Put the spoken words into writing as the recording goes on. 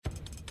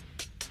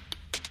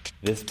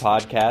This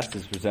podcast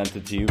is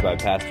presented to you by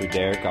Pastor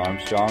Derek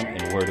Armstrong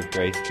and Word of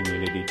Grace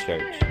Community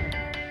Church.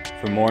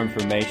 For more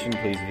information,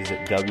 please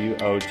visit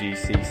wogcc.com.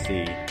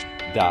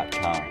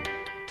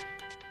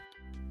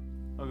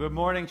 Well, good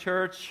morning,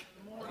 church.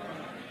 Good morning.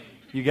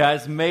 You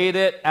guys made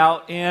it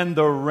out in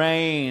the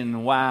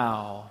rain.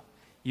 Wow.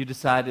 You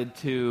decided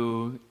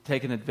to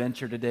take an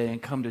adventure today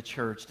and come to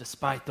church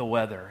despite the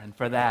weather, and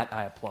for that,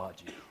 I applaud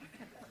you.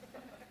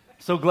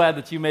 So glad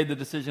that you made the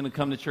decision to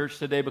come to church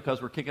today,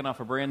 because we're kicking off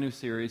a brand new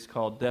series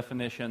called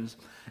Definitions.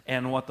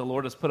 And what the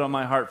Lord has put on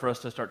my heart for us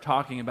to start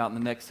talking about in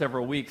the next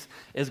several weeks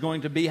is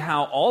going to be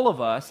how all of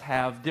us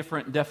have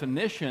different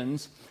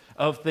definitions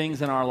of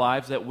things in our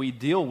lives that we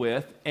deal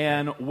with,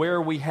 and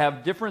where we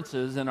have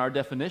differences in our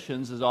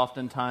definitions is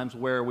oftentimes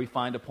where we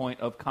find a point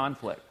of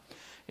conflict.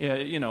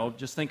 You know,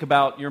 just think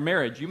about your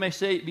marriage. You may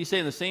be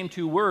saying the same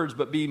two words,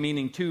 but be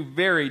meaning two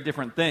very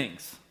different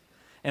things.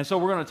 And so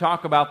we're going to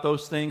talk about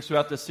those things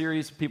throughout this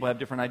series. People have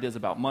different ideas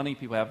about money.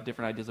 People have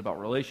different ideas about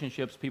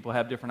relationships. People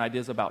have different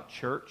ideas about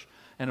church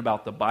and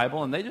about the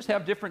Bible. And they just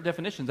have different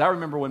definitions. I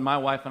remember when my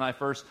wife and I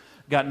first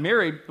got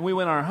married, we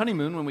went on our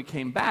honeymoon. When we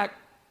came back,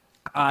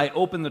 I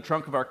opened the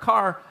trunk of our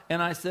car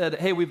and I said,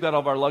 "Hey, we've got all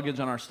of our luggage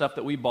and our stuff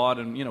that we bought,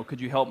 and could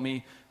you help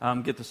me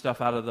get the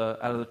stuff out of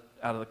the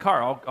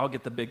car? I'll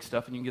get the big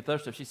stuff and you can get the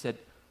other stuff." She said,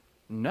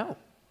 "No,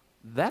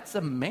 that's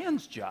a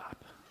man's job."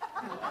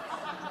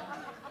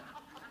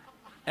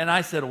 And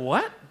I said,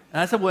 "What?"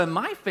 And I said, "Well, in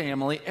my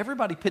family,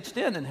 everybody pitched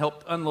in and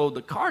helped unload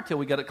the car till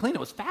we got it clean. It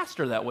was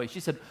faster that way."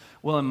 She said,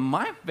 "Well, in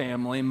my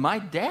family, my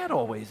dad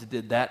always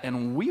did that,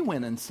 and we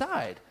went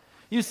inside."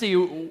 You see,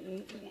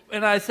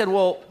 and I said,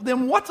 "Well,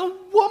 then what's a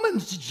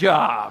woman's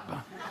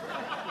job?"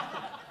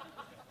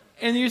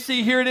 And you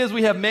see, here it is,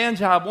 we have man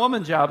job,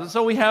 woman job. And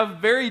so we have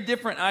very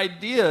different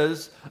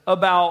ideas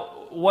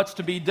about what's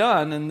to be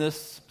done in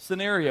this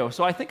scenario.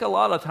 So I think a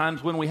lot of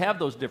times when we have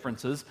those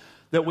differences,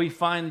 that we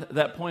find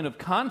that point of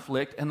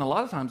conflict, and a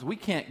lot of times we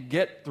can't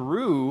get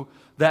through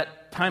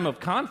that time of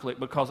conflict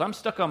because I'm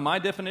stuck on my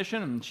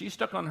definition and she's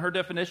stuck on her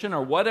definition,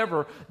 or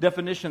whatever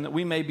definition that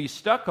we may be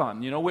stuck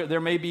on. There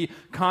may be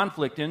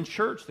conflict in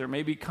church, there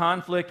may be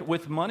conflict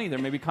with money, there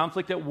may be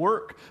conflict at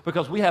work,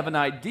 because we have an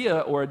idea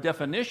or a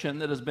definition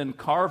that has been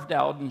carved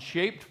out and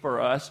shaped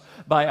for us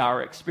by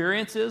our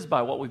experiences,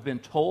 by what we've been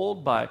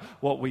told, by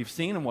what we've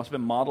seen and what's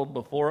been modeled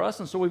before us.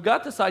 And so we've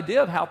got this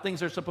idea of how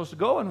things are supposed to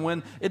go, and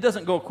when it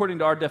doesn't go according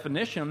to our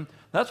definition,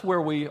 that's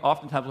where we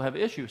oftentimes will have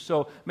issues.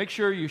 So make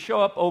sure you show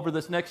up over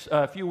this next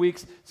few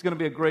weeks. It's going to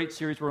be a great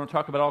series. We're going to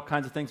talk about all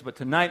kinds of things. But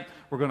tonight,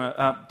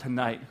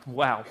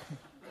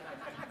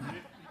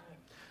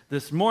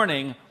 this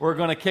morning, we're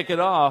going to kick it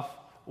off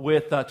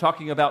with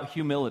talking about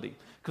humility.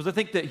 Because I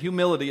think that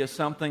humility is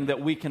something that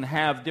we can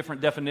have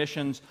different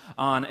definitions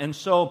on. And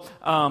so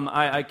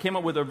I came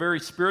up with a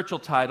very spiritual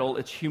title.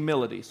 It's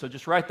humility. So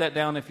just write that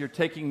down if you're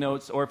taking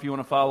notes, or if you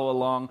want to follow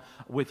along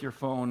with your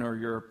phone or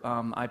your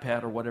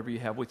iPad or whatever you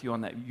have with you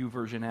on that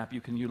YouVersion app. You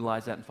can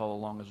utilize that and follow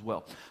along as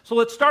well. So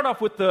let's start off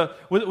with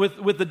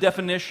the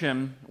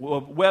definition,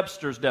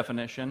 Webster's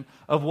definition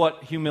of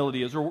what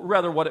humility is, or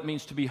rather what it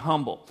means to be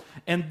humble.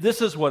 And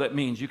this is what it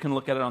means. You can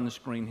look at it on the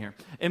screen here.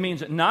 It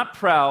means not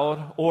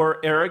proud or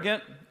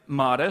arrogant,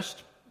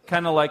 modest,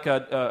 kind of like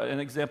an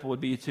example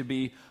would be to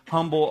be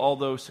humble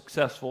although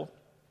successful,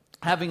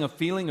 having a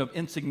feeling of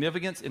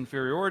insignificance,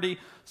 inferiority,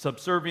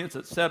 subservience,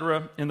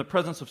 etc. In the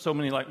presence of so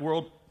many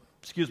world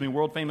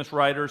famous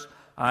writers,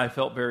 I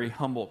felt very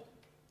humble.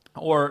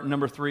 Or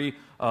number 3,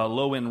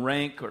 low in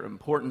rank or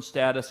important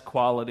status,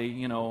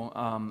 quality,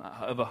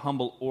 of a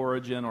humble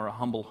origin or a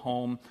humble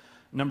home.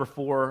 Number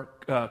 4,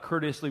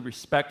 courteously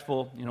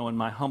respectful. In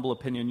my humble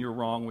opinion, you're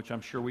wrong, which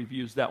I'm sure we've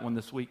used that one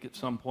this week at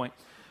some point.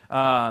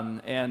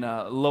 And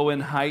low in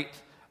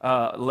height,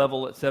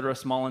 level, etc.,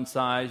 small in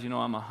size.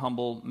 I'm a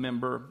humble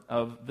member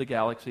of the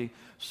galaxy.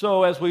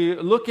 So as we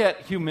look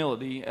at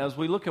humility, as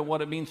we look at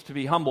what it means to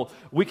be humble,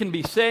 we can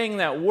be saying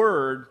that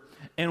word,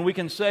 and we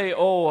can say,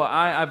 "Oh,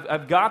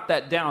 I've got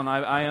that down.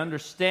 I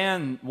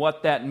understand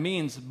what that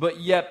means," but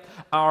yet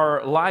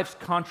our lives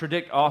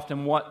contradict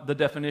often what the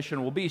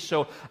definition will be.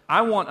 So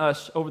I want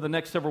us over the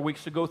next several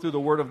weeks to go through the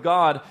Word of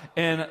God,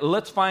 and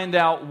let's find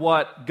out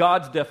what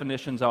God's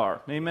definitions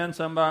are. Amen,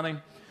 somebody?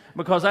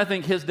 Because I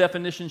think His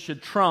definition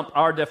should trump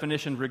our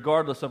definition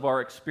regardless of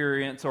our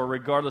experience or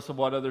regardless of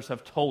what others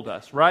have told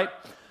us, right?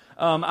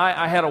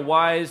 I had a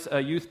wise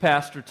youth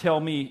pastor tell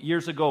me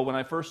years ago when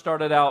I first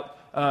started out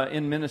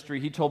in ministry.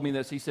 He told me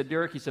this. He said,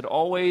 "Derek," he said,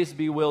 "always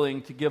be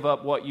willing to give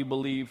up what you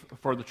believe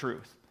for the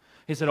truth."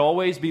 He said,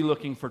 "Always be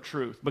looking for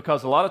truth,"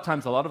 because a lot of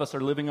times, a lot of us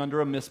are living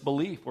under a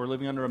misbelief. We're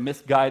living under a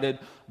misguided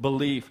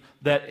belief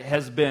that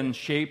has been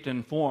shaped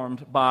and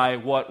formed by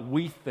what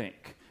we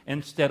think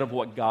instead of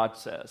what God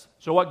says.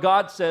 So what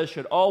God says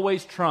should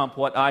always trump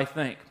what I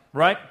think,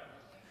 right?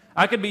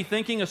 I could be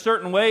thinking a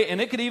certain way,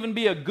 and it could even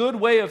be a good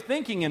way of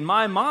thinking in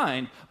my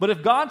mind, but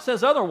if God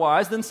says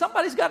otherwise, then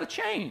somebody's got to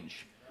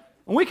change.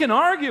 And we can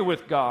argue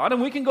with God,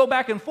 and we can go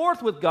back and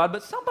forth with God,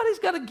 but somebody's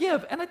got to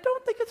give, and I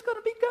don't think it's going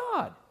to be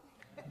God,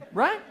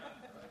 right?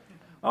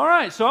 All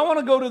right, so I want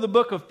to go to the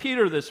book of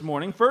Peter this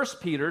morning, 1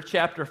 Peter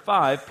chapter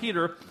 5.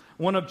 Peter,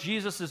 one of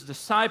Jesus'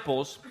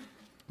 disciples.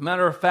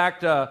 Matter of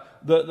fact,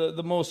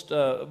 the most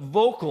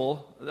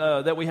vocal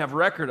that we have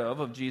record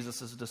of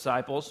Jesus'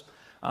 disciples,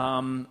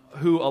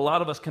 who a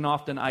lot of us can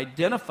often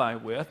identify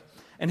with.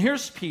 And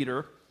here's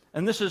Peter,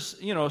 and this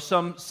is,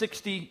 some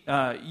 60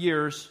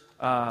 years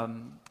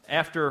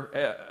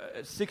after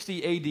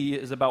 60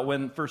 AD is about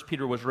when 1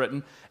 Peter was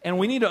written. And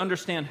we need to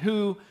understand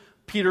who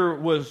Peter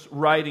was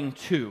writing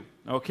to,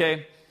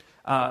 okay?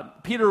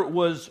 Peter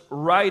was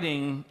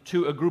writing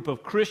to a group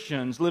of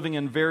Christians living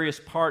in various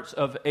parts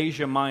of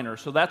Asia Minor.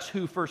 So that's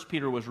who 1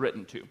 Peter was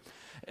written to.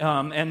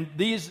 And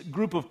these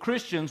group of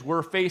Christians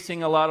were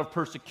facing a lot of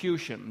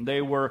persecution.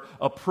 They were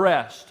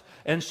oppressed.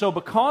 And so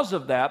because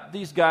of that,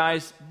 these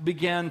guys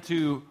began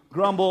to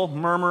grumble,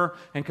 murmur,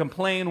 and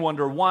complain,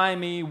 wonder, why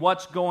me?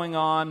 What's going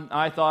on?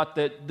 I thought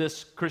that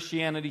this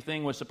Christianity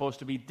thing was supposed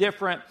to be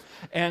different.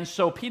 And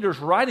so Peter's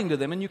writing to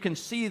them, and you can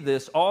see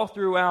this all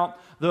throughout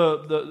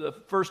the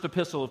first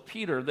epistle of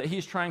Peter, that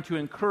he's trying to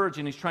encourage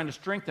and he's trying to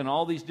strengthen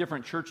all these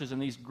different churches and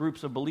these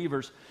groups of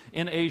believers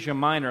in Asia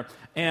Minor.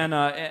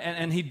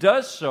 And he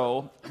does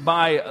so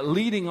by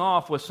leading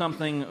off with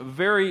something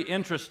very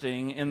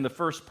interesting in the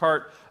first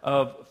part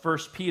of 1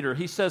 Peter.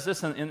 He says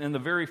this in the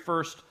very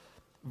first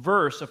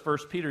verse of 1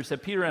 Peter. He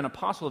said, Peter, an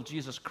apostle of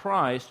Jesus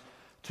Christ,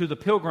 to the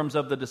pilgrims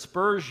of the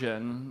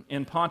dispersion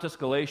in Pontus,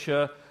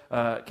 Galatia,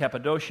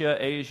 Cappadocia,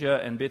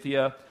 Asia, and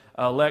Bithynia,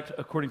 elect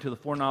according to the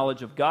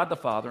foreknowledge of God the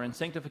Father and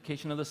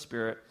sanctification of the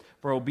Spirit,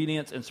 for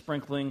obedience and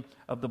sprinkling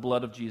of the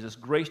blood of Jesus.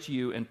 Grace to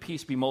you and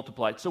peace be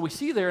multiplied. So we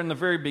see there in the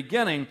very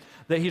beginning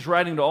that he's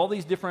writing to all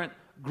these different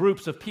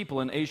groups of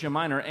people in Asia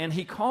Minor, and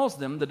he calls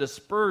them the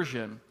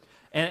dispersion.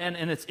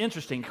 And it's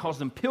interesting. He calls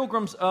them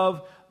pilgrims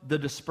of the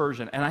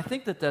dispersion. And I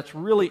think that that's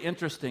really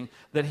interesting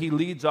that he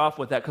leads off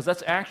with that, because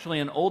that's actually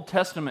an Old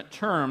Testament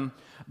term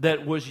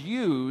that was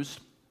used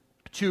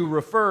to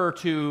refer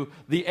to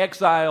the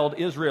exiled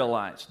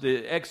Israelites,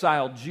 the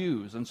exiled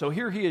Jews. And so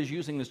here he is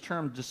using this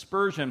term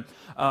dispersion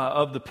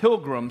of the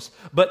pilgrims,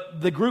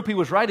 but the group he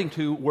was writing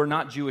to were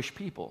not Jewish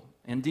people.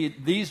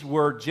 Indeed, these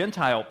were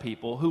Gentile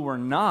people who were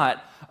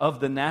not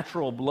of the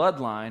natural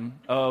bloodline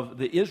of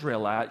the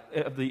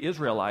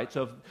Israelites,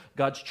 of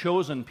God's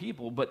chosen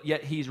people, but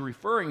yet he's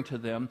referring to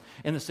them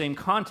in the same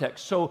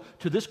context. So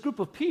to this group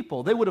of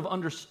people, they would have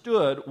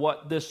understood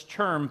what this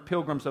term,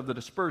 pilgrims of the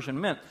dispersion,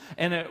 meant,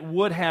 and it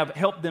would have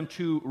helped them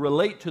to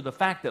relate to the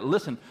fact that,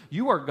 listen,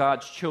 you are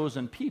God's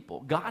chosen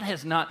people. God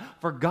has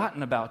not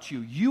forgotten about you.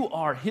 You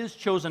are his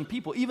chosen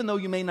people, even though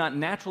you may not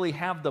naturally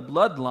have the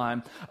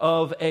bloodline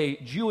of a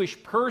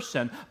Jewish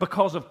person.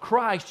 Because of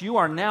Christ, you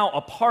are now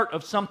a part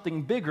of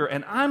something bigger,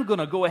 and I'm going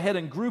to go ahead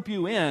and group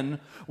you in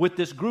with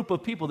this group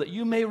of people that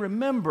you may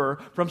remember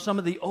from some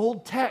of the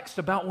old texts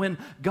about when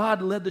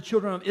God led the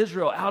children of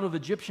Israel out of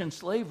Egyptian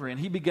slavery, and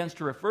he begins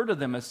to refer to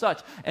them as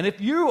such. And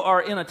if you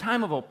are in a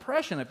time of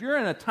oppression, if you're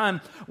in a time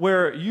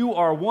where you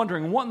are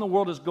wondering what in the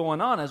world is going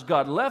on, has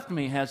God left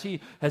me? Has he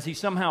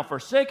somehow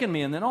forsaken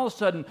me? And then all of a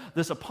sudden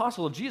this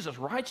apostle of Jesus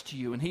writes to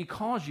you and he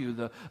calls you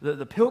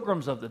the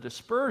pilgrims of the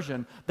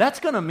dispersion. That's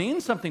going to mean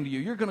something to you.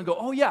 You're going to go,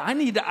 oh yeah, I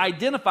need to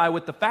identify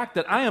with the fact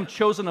that I am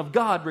chosen of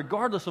God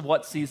regardless of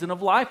what season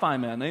of life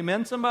I'm in.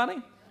 Amen,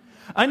 somebody?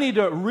 I need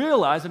to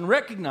realize and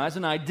recognize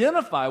and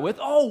identify with,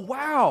 oh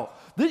wow,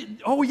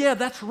 oh yeah,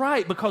 that's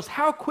right, because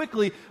how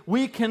quickly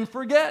we can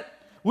forget.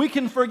 We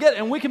can forget,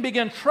 and we can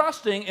begin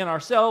trusting in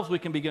ourselves. We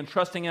can begin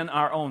trusting in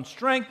our own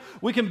strength.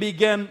 We can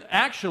begin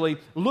actually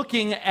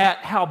looking at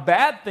how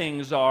bad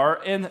things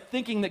are and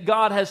thinking that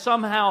God has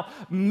somehow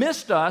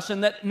missed us,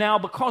 and that now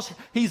because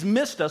he's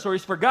missed us or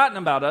he's forgotten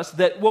about us,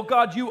 that, well,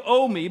 God, you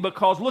owe me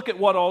because look at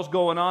what all's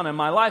going on in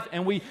my life.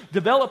 And we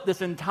develop this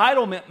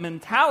entitlement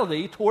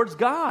mentality towards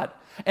God.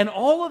 And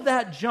all of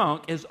that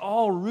junk is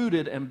all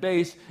rooted and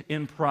based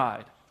in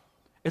pride.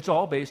 It's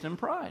all based in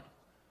pride.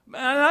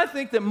 And I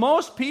think that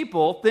most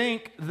people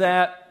think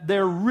that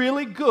they're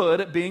really good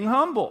at being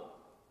humble.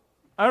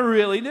 I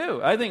really do.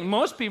 I think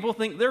most people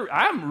think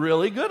I'm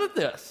really good at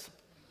this.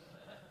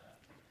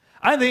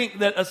 I think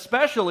that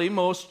especially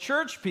most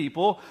church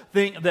people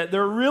think that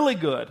they're really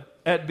good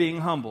at being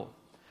humble.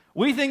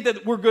 We think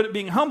that we're good at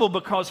being humble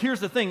because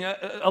here's the thing.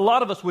 A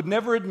lot of us would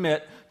never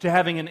admit to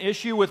having an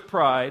issue with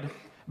pride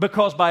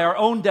because by our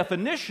own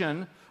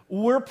definition,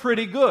 we're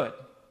pretty good.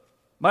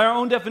 By our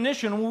own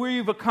definition,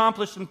 we've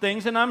accomplished some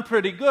things, and I'm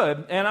pretty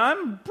good. And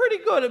I'm pretty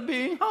good at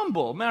being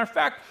humble. Matter of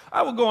fact,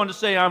 I will go on to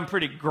say I'm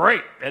pretty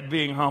great at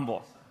being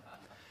humble.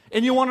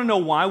 And you want to know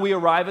why we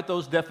arrive at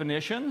those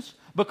definitions?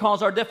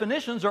 Because our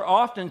definitions are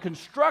often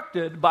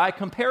constructed by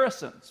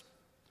comparisons.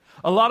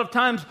 A lot of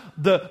times,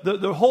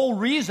 the whole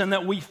reason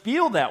that we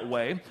feel that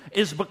way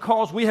is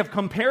because we have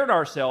compared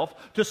ourselves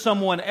to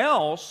someone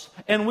else,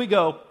 and we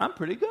go, I'm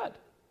pretty good.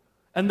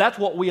 And that's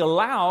what we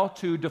allow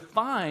to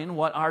define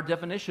what our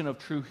definition of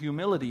true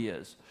humility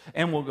is.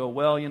 And we'll go,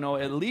 well,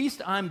 at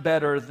least I'm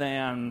better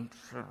than...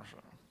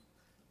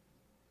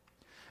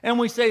 And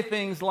we say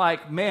things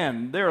like,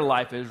 man, their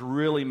life is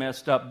really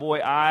messed up. Boy,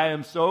 I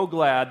am so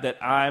glad that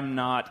I'm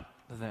not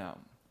them.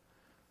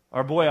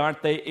 Or boy,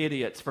 aren't they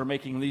idiots for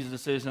making these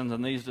decisions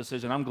and these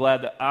decisions. I'm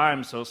glad that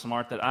I'm so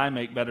smart that I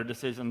make better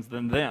decisions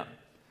than them.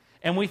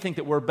 And we think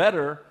that we're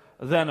better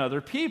than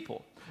other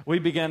people. We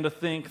begin to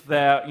think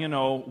that,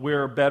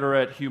 we're better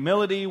at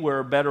humility,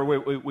 we're better,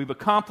 we've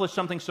accomplished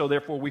something, so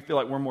therefore we feel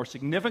like we're more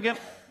significant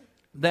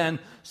than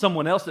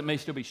someone else that may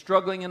still be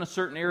struggling in a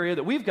certain area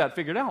that we've got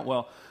figured out.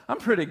 Well, I'm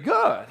pretty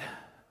good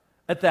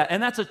at that.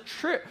 And that's a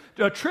trick,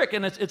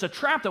 and it's a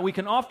trap that we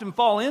can often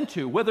fall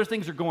into, whether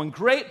things are going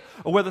great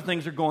or whether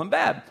things are going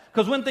bad.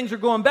 Because when things are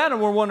going bad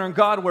and we're wondering,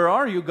 God, where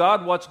are you?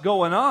 God, what's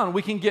going on?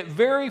 We can get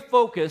very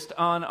focused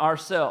on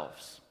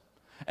ourselves.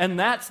 And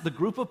that's the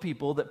group of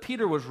people that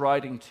Peter was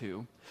writing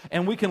to.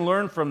 And we can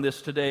learn from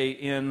this today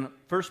in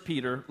 1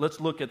 Peter.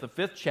 Let's look at the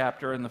 5th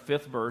chapter and the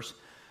 5th verse.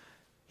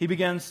 He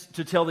begins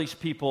to tell these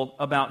people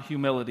about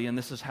humility, and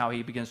this is how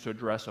he begins to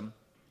address them.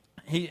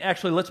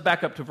 Let's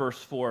back up to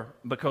verse 4,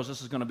 because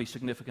this is going to be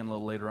significant a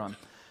little later on.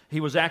 He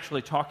was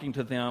actually talking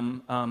to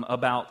them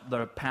about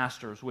the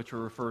pastors, which are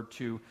referred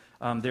to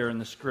there in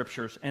the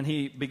Scriptures. And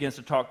he begins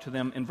to talk to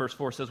them in verse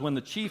 4. It says, when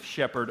the chief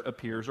shepherd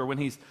appears, or when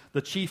he's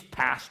the chief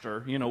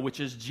pastor, which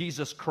is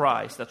Jesus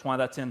Christ. That's why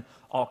that's in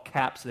all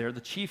caps there. The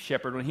chief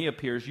shepherd, when he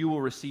appears, you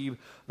will receive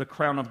the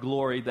crown of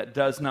glory that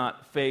does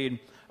not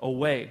fade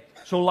away.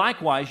 So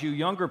likewise, you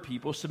younger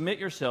people, submit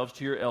yourselves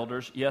to your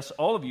elders. Yes,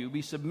 all of you,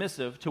 be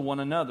submissive to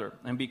one another,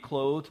 and be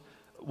clothed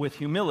with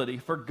humility,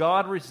 for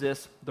God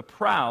resists the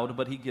proud,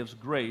 but he gives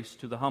grace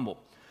to the humble.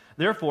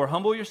 Therefore,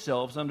 humble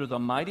yourselves under the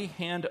mighty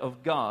hand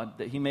of God,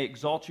 that he may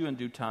exalt you in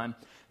due time,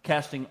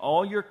 casting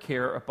all your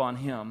care upon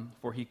him,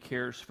 for he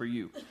cares for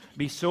you.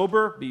 Be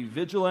sober, be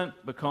vigilant,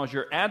 because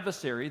your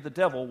adversary, the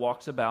devil,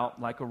 walks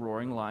about like a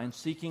roaring lion,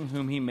 seeking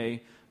whom he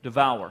may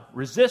devour.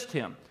 Resist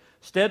him,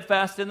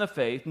 steadfast in the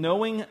faith,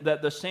 knowing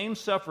that the same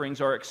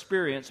sufferings are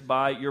experienced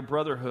by your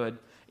brotherhood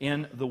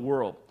in the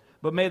world.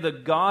 But may the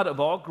God of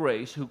all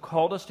grace, who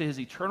called us to his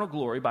eternal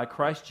glory by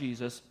Christ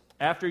Jesus,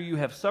 after you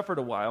have suffered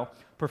a while,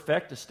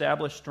 perfect,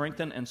 establish,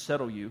 strengthen, and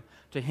settle you.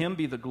 To him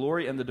be the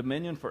glory and the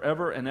dominion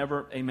forever and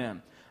ever.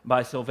 Amen.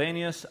 By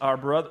Silvanus,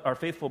 our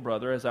faithful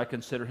brother, as I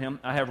consider him,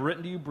 I have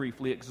written to you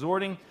briefly,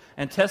 exhorting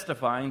and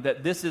testifying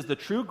that this is the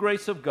true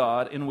grace of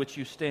God in which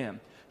you stand.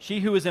 She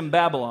who is in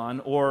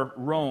Babylon, or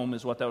Rome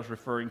is what that was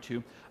referring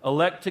to,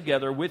 elect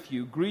together with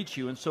you, greet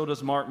you, and so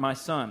does Mark my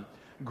son.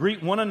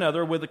 Greet one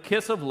another with a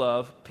kiss of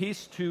love.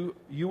 Peace to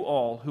you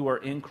all who are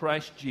in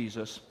Christ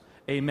Jesus.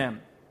 Amen.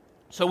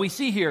 So we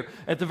see here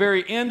at the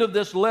very end of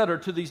this letter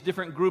to these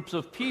different groups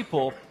of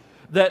people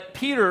that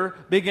Peter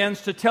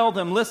begins to tell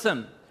them,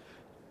 listen,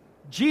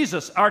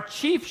 Jesus, our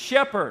chief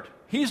shepherd,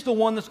 he's the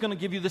one that's going to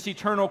give you this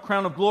eternal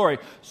crown of glory.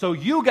 So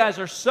you guys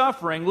are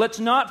suffering. Let's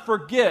not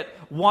forget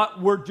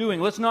what we're doing.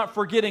 Let's not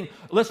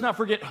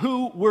forget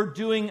who we're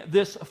doing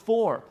this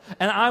for.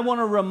 And I want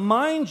to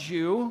remind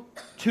you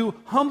to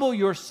humble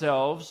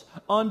yourselves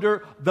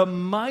under the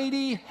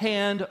mighty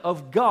hand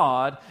of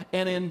God,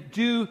 and in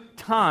due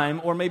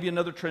time, or maybe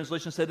another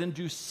translation said in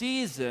due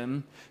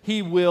season,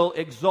 he will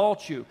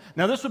exalt you.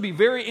 Now this would be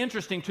very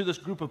interesting to this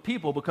group of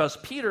people, because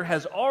Peter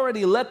has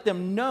already let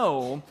them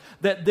know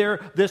that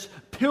they're this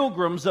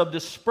pilgrims of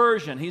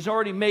dispersion. He's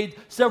already made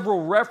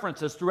several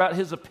references throughout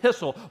his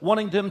epistle,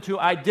 wanting them to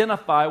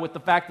identify with the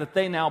fact that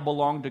they now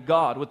belong to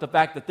God, with the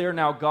fact that they're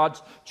now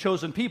God's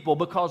chosen people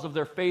because of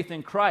their faith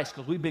in Christ,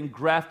 because we've been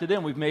grafted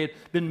in. We've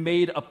been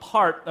made a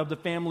part of the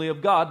family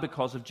of God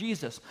because of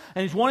Jesus.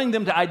 And he's wanting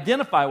them to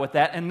identify with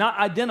that and not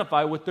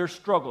identify with their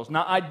struggles,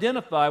 not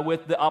identify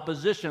with the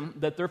opposition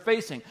that they're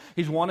facing.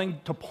 He's wanting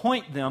to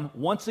point them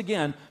once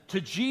again to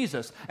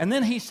Jesus. And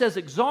then he says,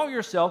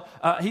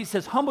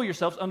 humble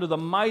yourselves under the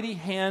mighty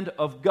hand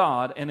of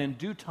God, and in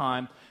due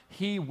time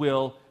he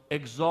will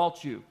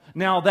exalt you.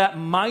 Now, that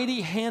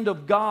mighty hand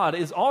of God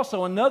is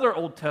also another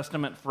Old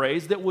Testament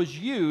phrase that was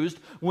used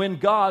when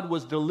God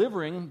was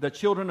delivering the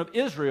children of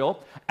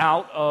Israel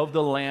out of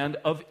the land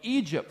of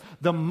Egypt.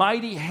 The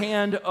mighty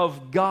hand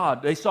of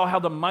God. They saw how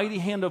the mighty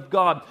hand of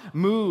God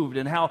moved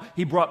and how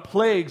he brought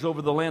plagues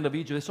over the land of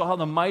Egypt. They saw how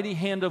the mighty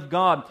hand of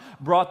God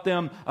brought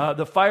them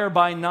the fire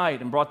by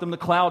night and brought them the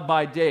cloud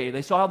by day.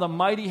 They saw how the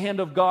mighty hand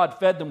of God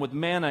fed them with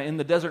manna in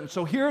the desert. And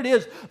so here it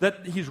is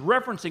that he's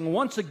referencing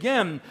once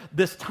again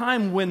this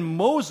time when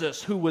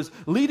Moses, who was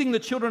leading the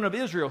children of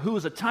Israel, who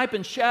was a type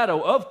and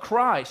shadow of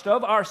Christ,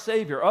 of our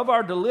Savior, of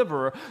our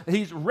deliverer,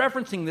 he's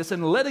referencing this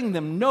and letting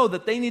them know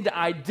that they need to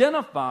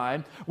identify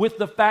with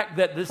the fact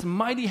that this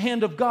mighty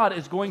hand of God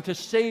is going to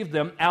save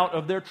them out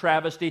of their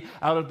travesty,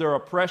 out of their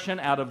oppression,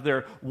 out of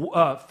their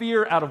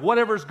fear, out of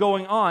whatever's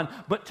going on.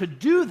 But to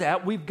do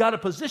that, we've got to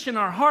position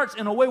our hearts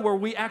in a way where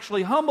we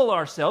actually humble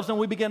ourselves and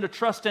we begin to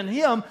trust in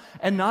him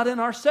and not in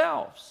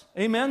ourselves.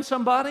 Amen,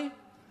 somebody?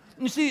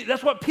 You see,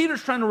 that's what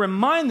Peter's trying to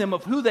remind them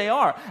of who they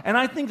are. And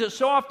I think that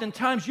so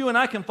oftentimes you and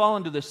I can fall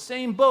into the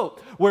same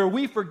boat where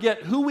we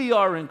forget who we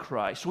are in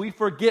Christ. We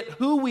forget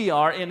who we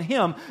are in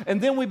him. And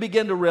then we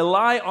begin to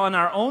rely on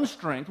our own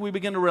strength. We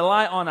begin to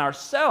rely on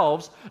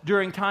ourselves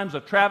during times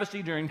of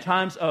travesty, during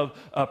times of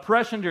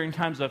oppression, during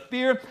times of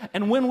fear.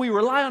 And when we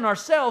rely on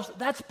ourselves,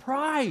 that's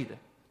pride.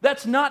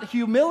 That's not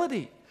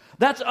humility.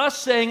 That's us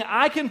saying,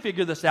 I can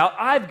figure this out.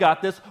 I've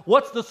got this.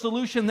 What's the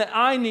solution that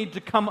I need to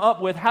come up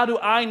with? How do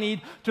I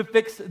need to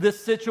fix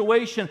this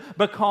situation?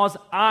 Because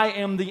I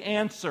am the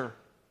answer.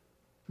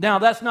 Now,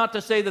 that's not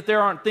to say that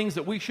there aren't things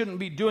that we shouldn't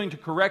be doing to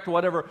correct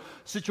whatever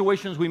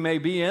situations we may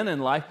be in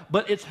life,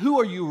 but it's who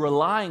are you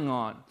relying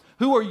on?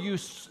 Who are you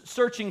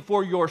searching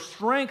for your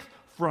strength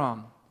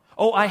from?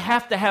 Oh, I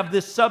have to have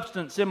this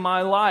substance in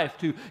my life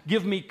to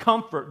give me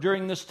comfort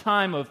during this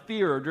time of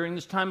fear, or during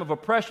this time of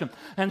oppression.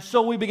 And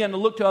so we begin to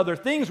look to other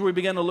things, we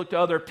begin to look to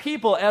other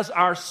people as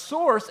our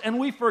source, and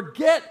we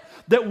forget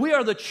that we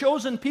are the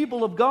chosen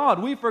people of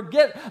God. We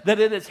forget that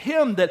it is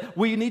Him that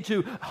we need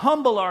to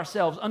humble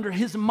ourselves under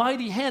His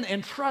mighty hand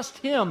and trust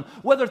Him,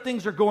 whether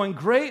things are going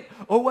great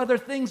or whether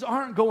things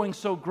aren't going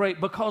so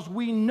great, because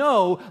we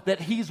know that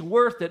He's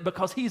worth it,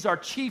 because He's our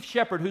chief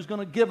shepherd who's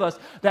going to give us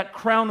that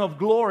crown of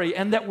glory,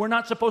 and that we're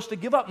not supposed to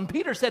give up. And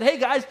Peter said, hey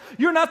guys,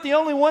 you're not the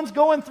only ones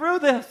going through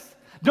this.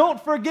 Don't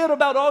forget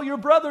about all your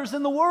brothers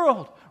in the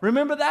world.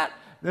 Remember that?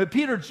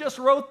 Peter just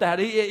wrote that,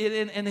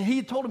 and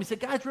he told him, he said,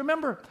 guys,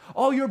 remember,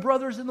 all your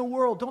brothers in the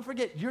world, don't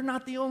forget, you're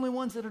not the only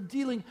ones that are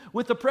dealing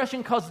with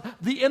oppression, because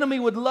the enemy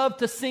would love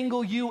to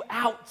single you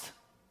out.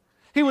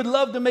 He would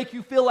love to make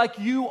you feel like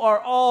you are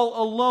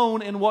all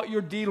alone in what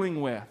you're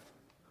dealing with.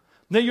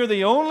 Now, you're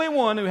the only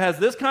one who has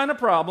this kind of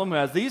problem, who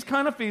has these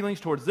kind of feelings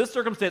towards this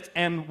circumstance,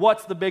 and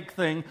what's the big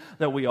thing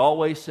that we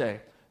always say?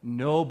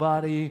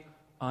 Nobody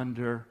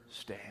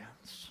understands.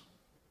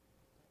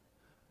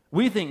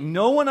 We think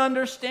no one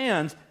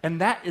understands, and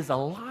that is a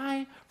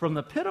lie from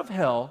the pit of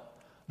hell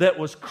that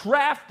was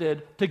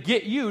crafted to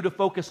get you to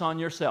focus on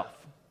yourself.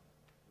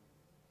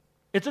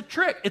 It's a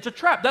trick. It's a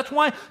trap. That's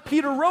why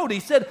Peter wrote. He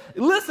said,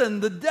 listen,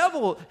 the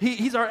devil,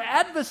 he's our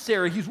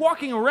adversary. He's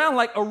walking around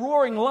like a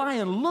roaring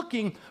lion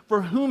looking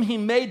for whom he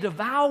may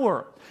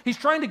devour. He's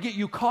trying to get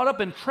you caught up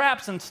in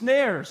traps and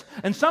snares.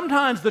 And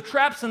sometimes the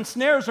traps and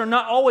snares are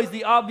not always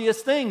the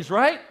obvious things,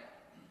 right?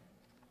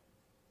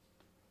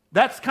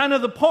 That's kind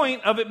of the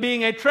point of it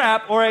being a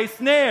trap or a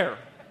snare.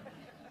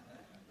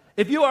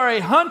 If you are a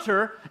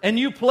hunter and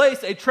you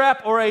place a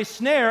trap or a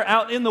snare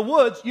out in the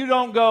woods, you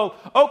don't go,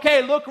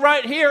 okay, look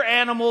right here,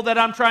 animal that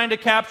I'm trying to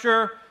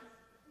capture.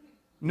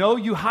 No,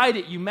 you hide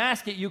it, you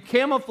mask it, you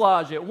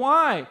camouflage it.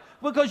 Why?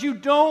 Because you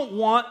don't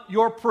want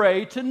your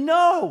prey to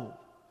know.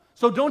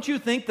 So don't you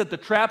think that the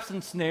traps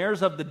and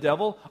snares of the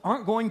devil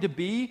aren't going to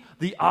be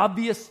the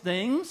obvious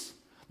things?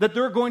 That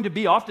there are going to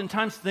be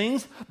oftentimes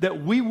things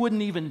that we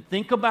wouldn't even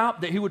think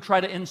about, that he would try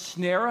to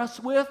ensnare us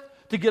with,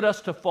 to get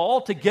us to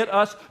fall, to get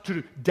us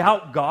to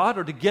doubt God,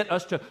 or to get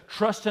us to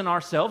trust in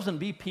ourselves and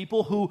be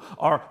people who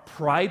are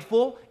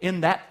prideful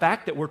in that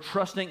fact that we're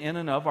trusting in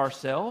and of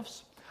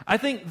ourselves. I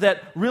think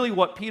that really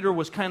what Peter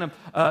was kind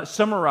of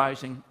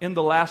summarizing in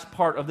the last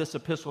part of this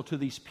epistle to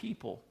these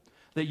people,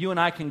 that you and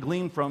I can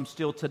glean from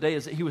still today,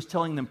 is that he was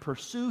telling them,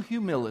 pursue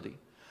humility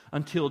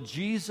until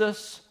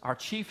Jesus, our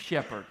chief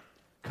shepherd,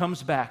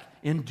 comes back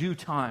in due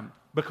time,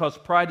 because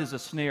pride is a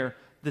snare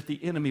that the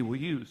enemy will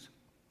use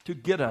to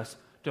get us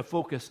to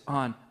focus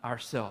on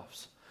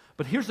ourselves.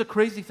 But here's the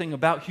crazy thing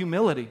about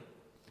humility.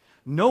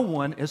 No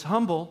one is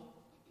humble.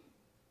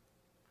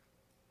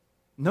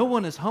 No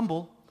one is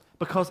humble,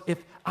 because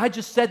if I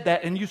just said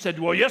that and you said,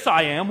 well, yes,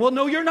 I am. Well,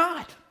 no, you're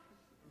not.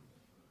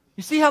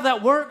 You see how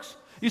that works?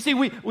 You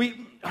see,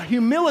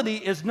 humility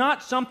is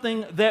not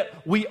something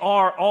that we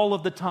are all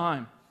of the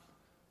time.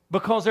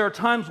 Because there are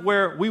times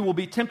where we will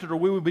be tempted or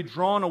we will be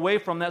drawn away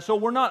from that. So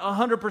we're not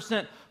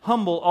 100%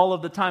 humble all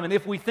of the time. And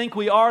if we think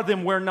we are,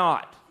 then we're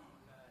not.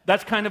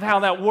 That's kind of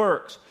how that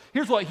works.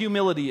 Here's what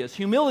humility is.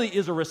 Humility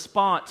is a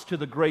response to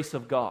the grace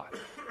of God.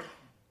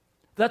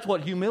 That's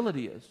what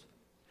humility is.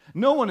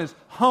 No one is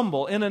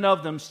humble in and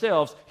of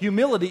themselves.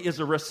 Humility is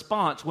a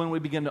response when we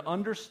begin to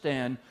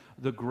understand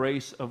the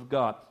grace of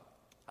God.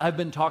 I've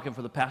been talking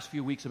for the past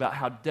few weeks about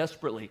how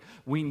desperately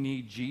we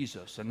need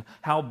Jesus, and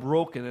how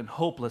broken and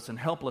hopeless and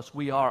helpless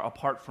we are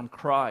apart from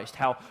Christ,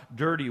 how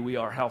dirty we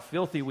are, how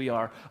filthy we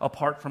are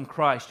apart from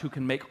Christ, who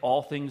can make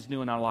all things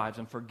new in our lives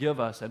and forgive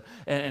us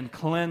and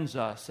cleanse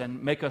us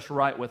and make us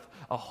right with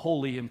a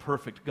holy and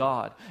perfect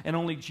God. And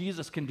only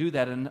Jesus can do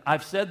that. And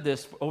I've said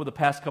this over the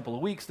past couple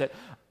of weeks, that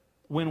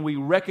when we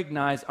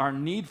recognize our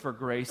need for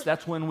grace,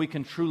 that's when we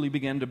can truly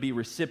begin to be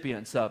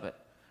recipients of it.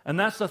 And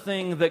that's the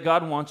thing that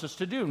God wants us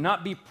to do.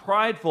 Not be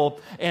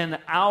prideful in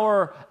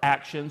our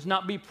actions,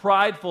 not be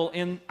prideful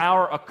in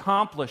our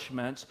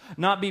accomplishments,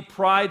 not be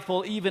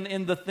prideful even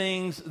in the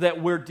things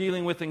that we're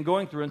dealing with and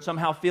going through, and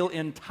somehow feel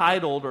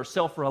entitled or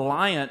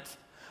self-reliant,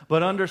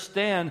 but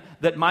understand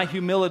that my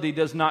humility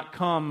does not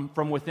come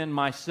from within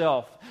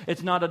myself.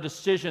 It's not a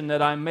decision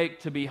that I make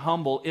to be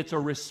humble. It's a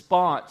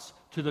response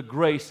to the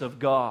grace of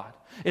God.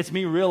 It's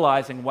me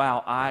realizing,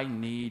 wow, I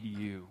need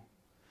you.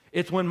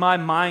 It's when my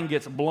mind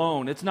gets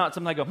blown. It's not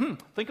something I go, I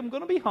think I'm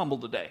going to be humble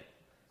today.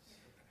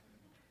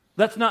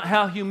 That's not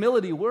how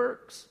humility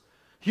works.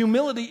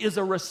 Humility is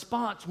a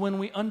response when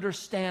we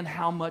understand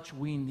how much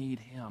we need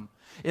Him.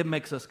 It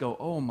makes us go,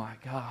 oh my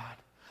God,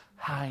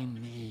 I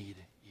need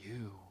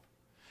you.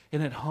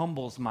 And it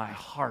humbles my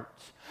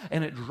heart.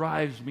 And it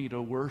drives me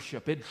to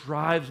worship. It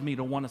drives me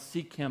to want to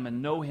seek Him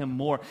and know Him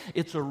more.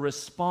 It's a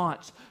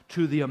response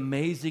to the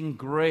amazing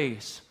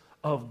grace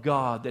of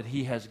God that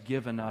He has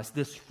given us,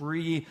 this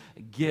free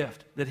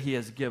gift that He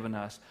has given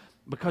us.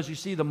 Because you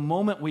see, the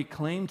moment we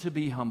claim to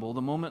be humble,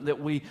 the moment that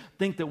we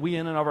think that we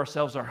in and of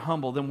ourselves are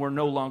humble, then we're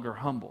no longer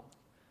humble.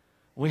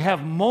 We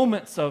have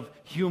moments of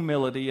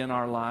humility in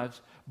our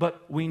lives,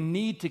 but we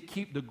need to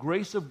keep the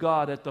grace of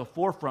God at the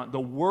forefront, the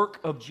work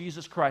of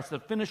Jesus Christ, the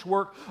finished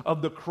work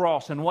of the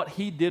cross and what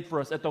He did for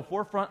us at the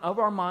forefront of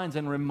our minds,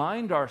 and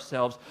remind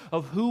ourselves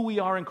of who we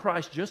are in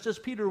Christ, just as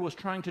Peter was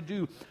trying to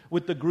do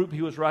with the group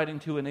he was writing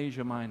to in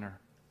Asia Minor.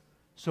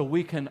 So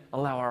we can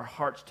allow our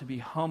hearts to be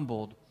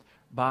humbled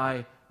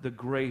by the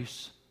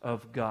grace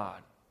of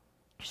God.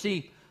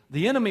 See,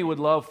 the enemy would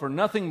love for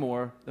nothing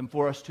more than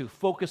for us to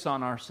focus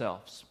on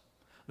ourselves.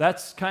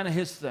 That's kind of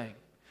his thing.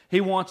 He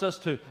wants us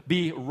to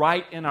be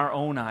right in our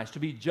own eyes, to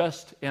be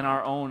just in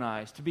our own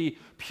eyes, to be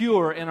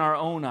pure in our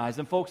own eyes.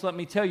 And folks, let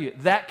me tell you,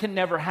 that can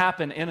never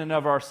happen in and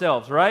of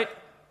ourselves, right?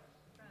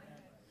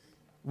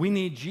 We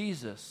need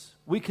Jesus.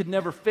 We could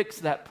never fix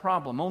that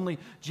problem. Only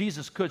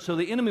Jesus could. So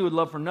the enemy would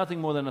love for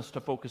nothing more than us to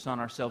focus on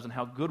ourselves and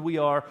how good we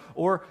are,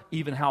 or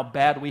even how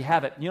bad we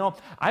have it. You know,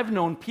 I've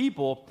known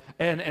people,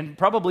 and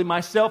probably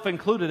myself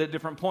included at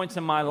different points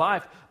in my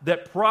life,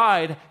 that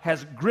pride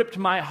has gripped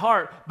my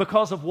heart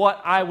because of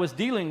what I was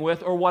dealing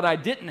with or what I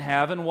didn't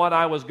have and what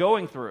I was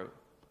going through.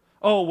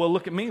 Oh, well,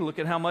 look at me. Look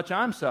at how much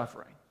I'm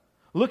suffering.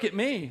 Look at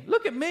me.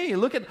 Look at me.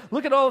 Look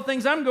at all the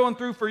things I'm going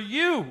through for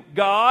you,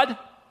 God.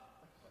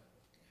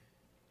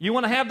 You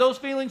want to have those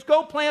feelings?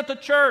 Go plant a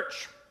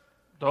church.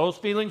 Those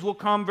feelings will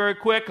come very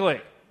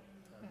quickly.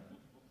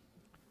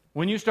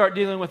 When you start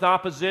dealing with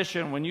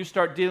opposition, when you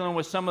start dealing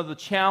with some of the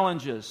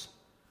challenges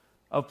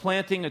of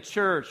planting a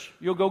church,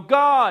 you'll go,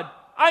 God,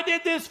 I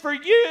did this for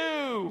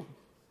you.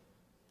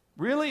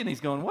 Really? And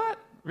He's going, what?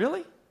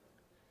 Really?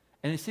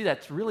 And you see,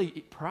 that's really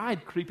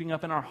pride creeping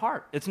up in our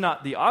heart. It's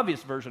not the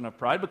obvious version of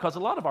pride, because a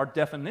lot of our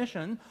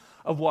definition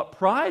of what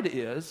pride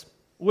is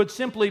would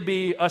simply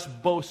be us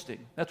boasting.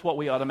 That's what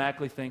we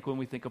automatically think when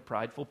we think of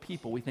prideful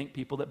people. We think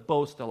people that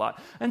boast a lot.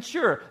 And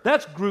sure,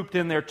 that's grouped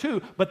in there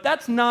too, but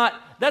that's not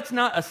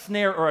a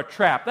snare or a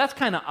trap. That's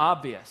kind of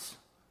obvious.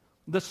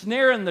 The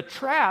snare and the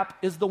trap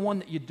is the one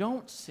that you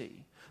don't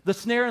see. The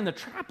snare and the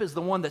trap is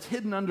the one that's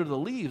hidden under the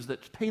leaves,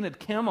 that's painted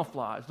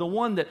camouflage, the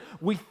one that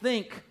we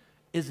think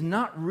is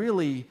not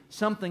really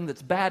something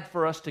that's bad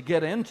for us to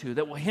get into,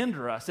 that will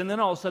hinder us. And then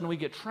all of a sudden we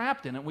get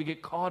trapped in it, we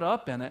get caught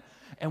up in it,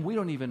 and we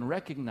don't even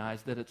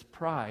recognize that it's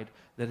pride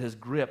that has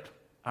gripped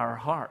our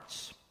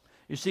hearts.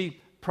 You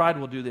see, pride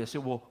will do this.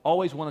 It will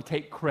always want to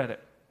take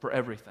credit for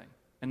everything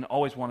and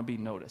always want to be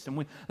noticed.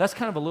 And that's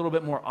kind of a little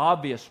bit more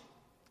obvious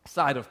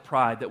side of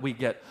pride that we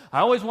get. I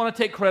always want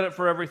to take credit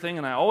for everything,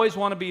 and I always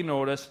want to be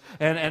noticed.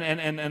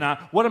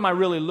 What am I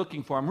really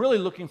looking for? I'm really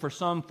looking for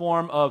some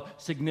form of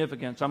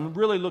significance. I'm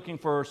really looking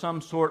for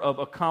some sort of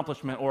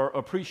accomplishment or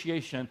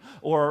appreciation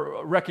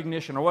or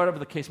recognition or whatever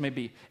the case may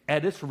be.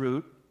 At its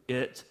root,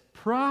 it's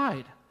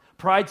pride.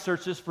 Pride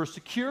searches for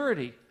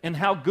security in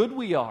how good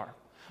we are.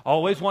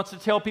 Always wants to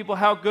tell people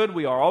how good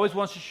we are. Always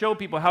wants to show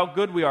people how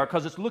good we are,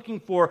 because it's looking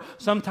for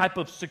some type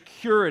of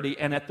security,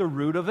 and at the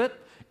root of it,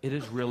 it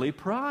is really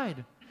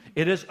pride.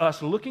 It is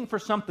us looking for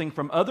something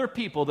from other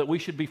people that we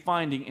should be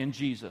finding in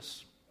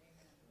Jesus.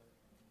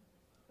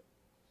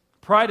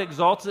 Pride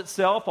exalts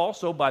itself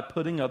also by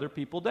putting other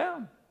people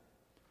down.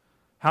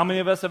 How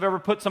many of us have ever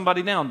put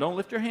somebody down? Don't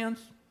lift your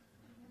hands.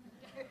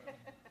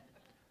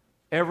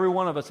 Every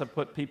one of us have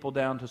put people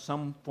down to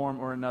some form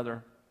or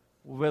another,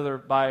 whether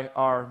by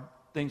our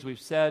things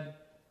we've said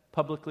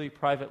publicly,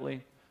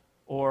 privately,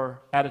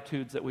 or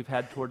attitudes that we've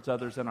had towards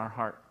others in our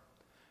heart,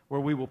 where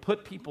we will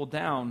put people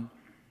down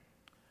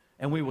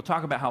and we will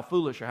talk about how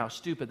foolish or how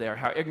stupid they are,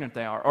 how ignorant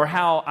they are, or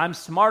how I'm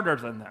smarter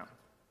than them.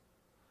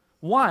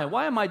 Why?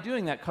 Why am I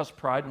doing that? Because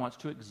pride wants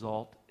to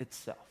exalt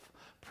itself.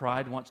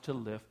 Pride wants to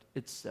lift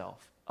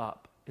itself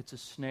up. It's a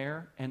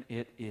snare and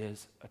it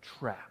is a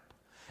trap.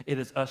 It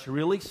is us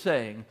really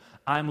saying,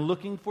 I'm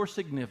looking for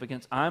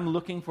significance. I'm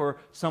looking for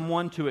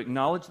someone to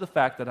acknowledge the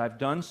fact that I've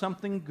done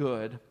something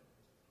good,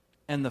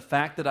 and the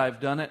fact that I've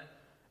done it,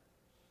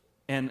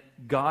 and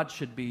God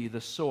should be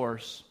the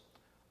source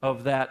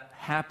of that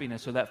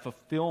happiness or that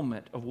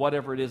fulfillment of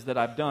whatever it is that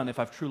I've done, if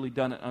I've truly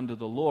done it unto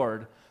the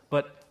Lord.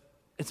 But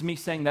it's me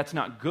saying that's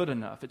not good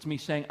enough. It's me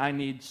saying I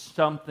need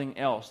something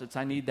else.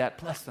 I need that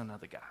plus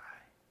another guy.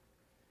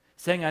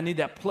 Saying I need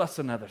that plus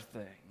another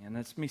thing. And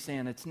it's me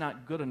saying it's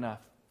not good enough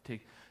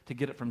to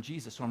get it from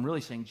Jesus. So I'm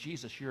really saying,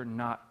 Jesus, you're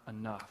not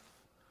enough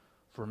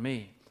for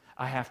me.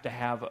 I have to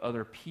have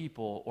other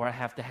people, or I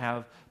have to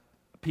have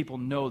people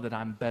know that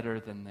I'm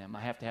better than them. I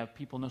have to have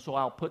people know, so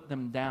I'll put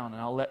them down,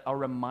 and I'll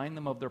remind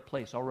them of their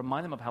place. I'll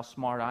remind them of how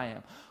smart I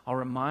am. I'll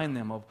remind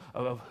them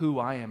of who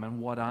I am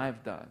and what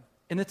I've done.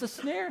 And it's a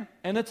snare,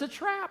 and it's a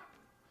trap.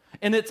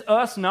 And it's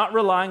us not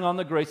relying on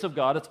the grace of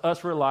God. It's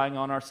us relying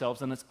on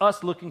ourselves, and it's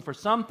us looking for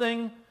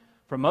something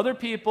from other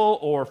people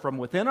or from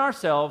within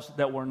ourselves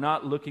that we're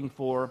not looking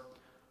for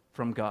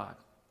from God.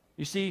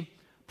 You see,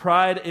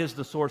 pride is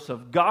the source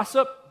of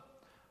gossip.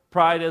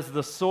 Pride is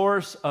the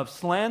source of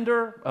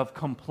slander, of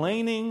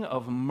complaining,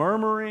 of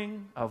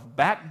murmuring, of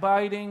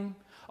backbiting,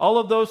 all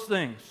of those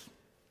things.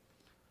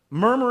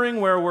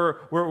 Murmuring, where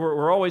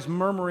we're always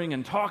murmuring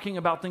and talking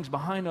about things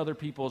behind other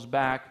people's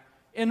back.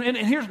 And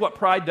here's what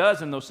pride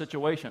does in those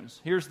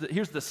situations. Here's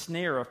the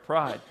snare of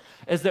pride,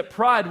 is that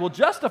pride will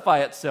justify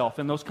itself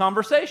in those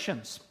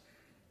conversations.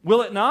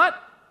 Will it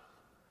not?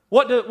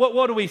 What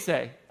do we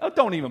say? Oh,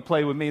 don't even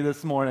play with me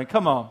this morning.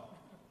 Come on.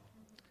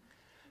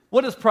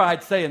 What does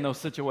pride say in those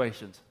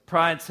situations?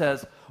 Pride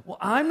says, well,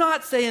 I'm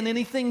not saying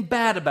anything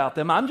bad about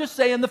them. I'm just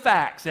saying the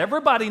facts.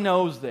 Everybody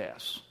knows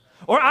this.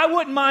 Or I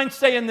wouldn't mind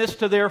saying this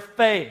to their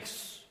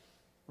face,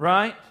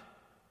 right?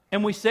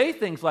 And we say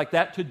things like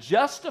that to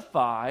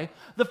justify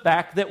the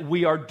fact that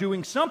we are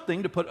doing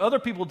something to put other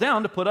people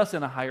down, to put us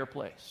in a higher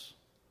place.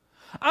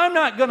 I'm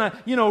not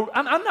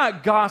I'm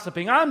not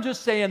gossiping. I'm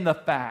just saying the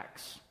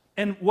facts.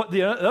 And what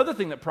the other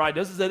thing that pride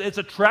does is that it's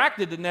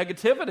attracted to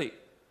negativity.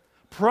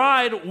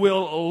 Pride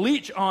will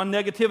leech on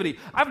negativity.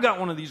 I've got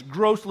one of these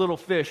gross little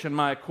fish in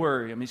my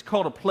aquarium. He's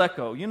called a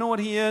pleco. You know what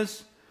he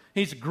is?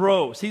 He's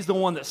gross. He's the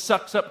one that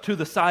sucks up to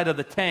the side of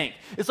the tank.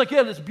 It's like,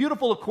 yeah, this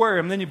beautiful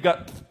aquarium, then you've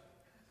got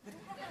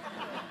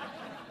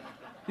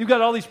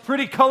all these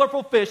pretty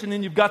colorful fish, and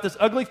then you've got this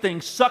ugly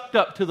thing sucked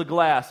up to the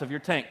glass of your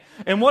tank.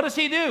 And what does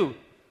he do?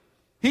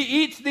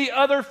 He eats the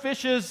other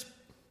fish's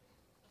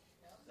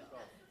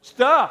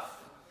stuff.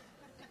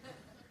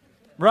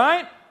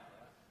 Right?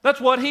 That's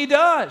what he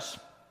does.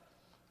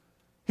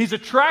 He's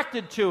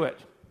attracted to it.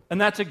 And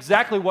that's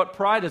exactly what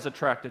pride is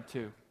attracted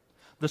to.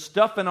 The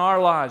stuff in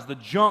our lives, the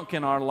junk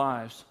in our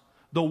lives,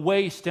 the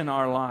waste in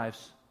our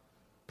lives.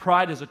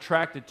 Pride is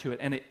attracted to it,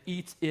 and it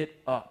eats it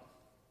up.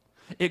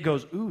 It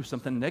goes, ooh,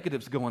 something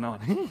negative's going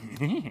on.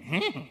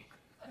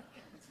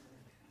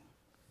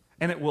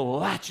 And it will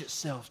latch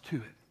itself to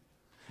it.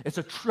 It's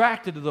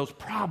attracted to those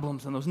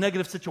problems and those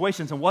negative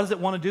situations. And what does it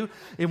want to do?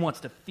 It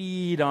wants to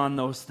feed on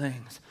those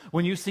things.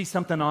 When you see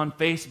something on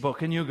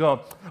Facebook and you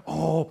go,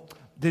 oh,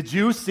 did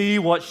you see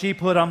what she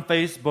put on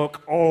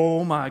Facebook?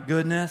 Oh, my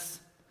goodness.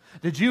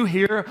 Did you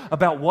hear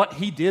about what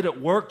he did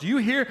at work? Did you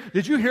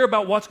hear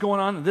about what's going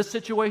on in this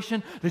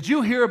situation? Did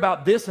you hear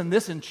about this and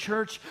this in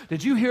church?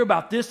 Did you hear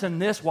about this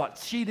and this, what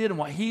she did and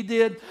what he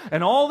did?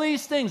 And all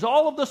these things,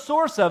 all of the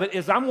source of it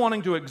is I'm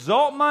wanting to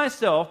exalt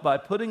myself by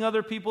putting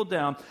other people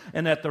down.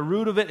 And at the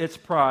root of it, it's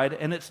pride.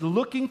 And it's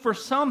looking for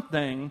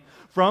something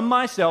from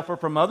myself or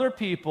from other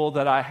people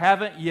that I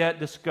haven't yet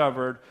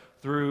discovered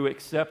through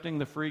accepting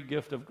the free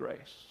gift of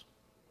grace.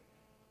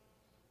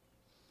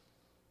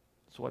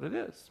 That's what it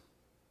is.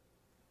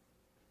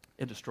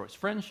 It destroys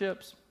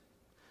friendships.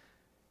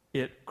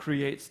 It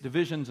creates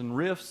divisions and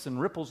rifts and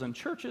ripples in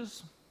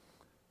churches.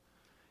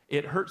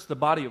 It hurts the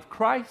body of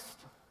Christ.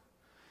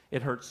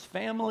 It hurts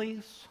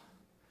families.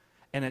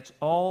 And it's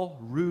all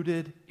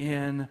rooted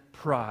in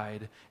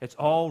pride. It's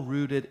all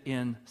rooted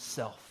in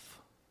self.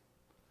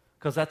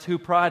 Because that's who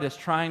pride is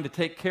trying to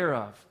take care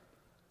of,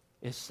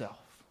 is self.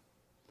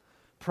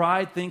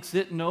 Pride thinks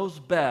it knows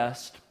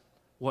best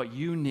what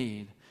you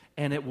need,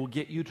 and it will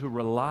get you to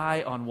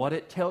rely on what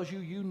it tells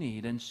you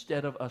need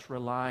instead of us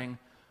relying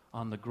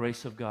on the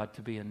grace of God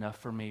to be enough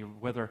for me,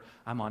 whether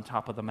I'm on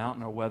top of the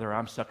mountain or whether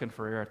I'm sucking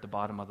for air at the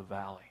bottom of the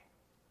valley.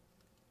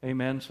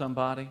 Amen,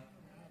 somebody?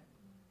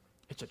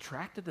 It's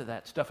attracted to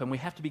that stuff, and we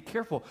have to be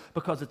careful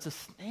because it's a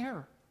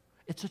snare.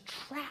 It's a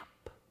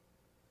trap.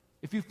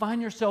 If you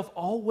find yourself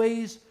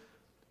always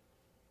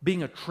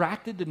being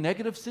attracted to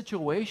negative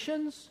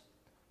situations,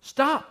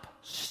 stop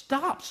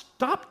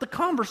the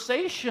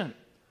conversation.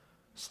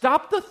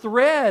 Stop the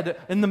thread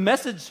and the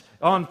message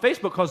on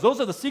Facebook, because those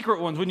are the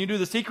secret ones. When you do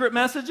the secret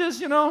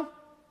messages,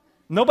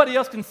 nobody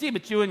else can see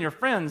but you and your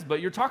friends,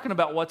 but you're talking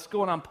about what's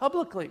going on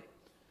publicly.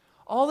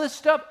 All this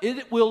stuff,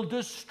 it will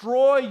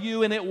destroy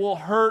you and it will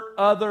hurt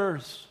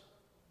others.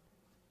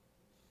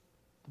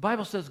 The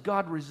Bible says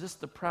God resists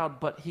the proud,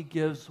 but he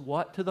gives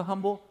what to the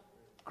humble?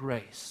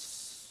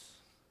 Grace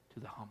to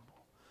the humble.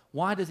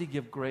 Why does he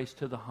give grace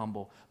to the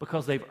humble?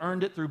 Because they've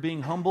earned it through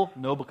being humble?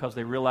 No, because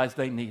they realize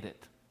they need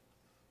it.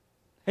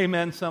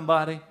 Amen,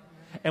 somebody?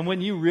 And when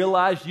you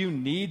realize you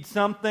need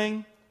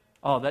something,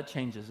 oh, that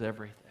changes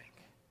everything.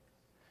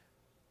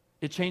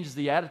 It changes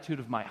the attitude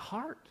of my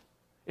heart.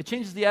 It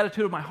changes the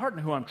attitude of my heart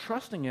and who I'm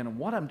trusting in and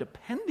what I'm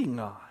depending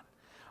on.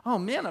 Oh,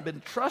 man, I've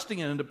been trusting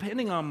in and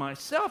depending on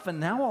myself,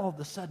 and now all of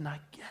a sudden I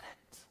get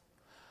it.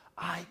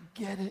 I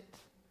get it.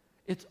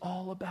 It's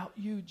all about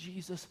you,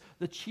 Jesus,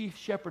 the chief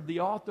shepherd, the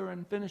author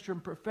and finisher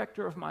and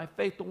perfecter of my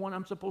faith, the one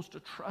I'm supposed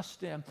to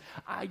trust in.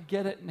 I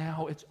get it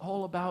now. It's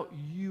all about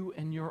you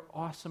and your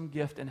awesome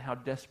gift and how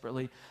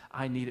desperately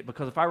I need it.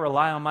 Because if I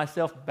rely on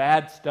myself,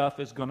 bad stuff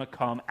is going to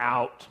come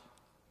out.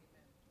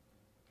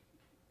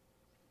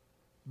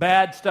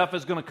 Bad stuff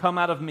is going to come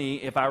out of me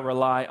if I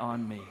rely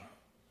on me.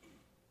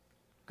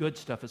 Good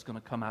stuff is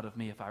going to come out of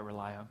me if I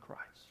rely on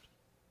Christ.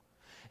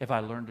 If I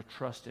learn to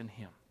trust in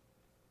him.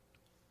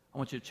 I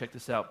want you to check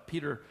this out.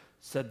 Peter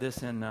said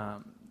this in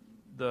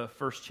the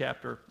first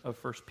chapter of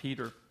 1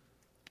 Peter.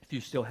 If If you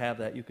still have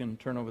that, you can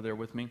turn over there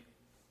with me.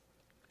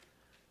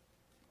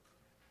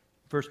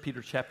 1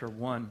 Peter chapter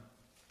 1.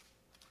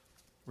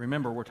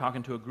 Remember, we're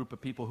talking to a group of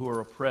people who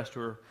are oppressed,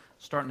 who are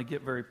starting to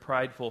get very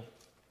prideful.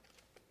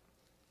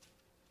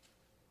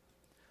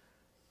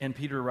 And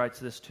Peter writes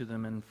this to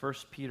them in 1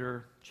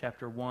 Peter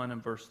chapter 1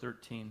 and verse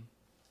 13.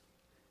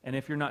 And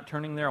if you're not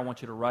turning there, I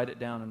want you to write it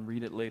down and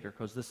read it later,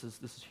 because this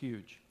is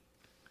huge.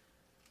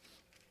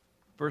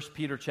 1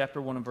 Peter chapter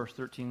 1 and verse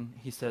 13,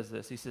 he says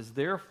this. He says,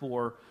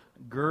 "Therefore,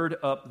 gird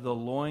up the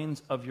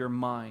loins of your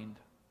mind.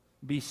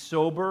 Be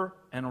sober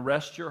and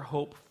rest your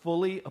hope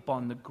fully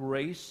upon the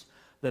grace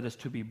that is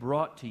to be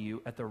brought to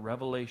you at the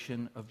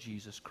revelation of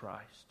Jesus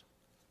Christ."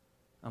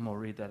 I'm going to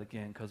read that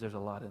again because there's a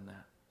lot in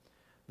that.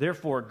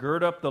 "Therefore,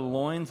 gird up the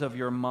loins of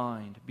your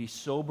mind. Be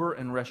sober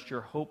and rest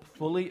your hope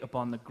fully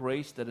upon the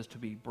grace that is to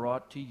be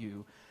brought to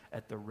you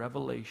at the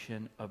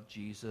revelation of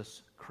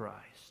Jesus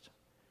Christ."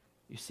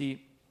 You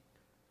see,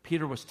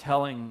 Peter was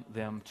telling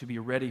them to be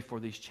ready for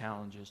these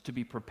challenges, to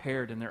be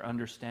prepared in their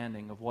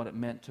understanding of what it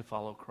meant to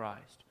follow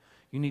Christ.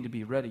 You need to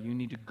be ready. You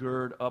need to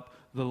gird up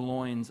the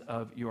loins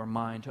of your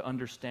mind to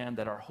understand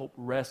that our hope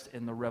rests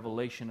in the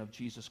revelation of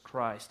Jesus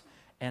Christ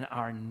and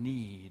our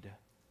need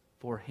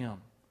for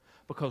Him.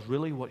 Because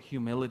really what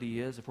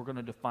humility is, if we're going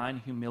to define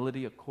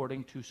humility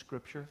according to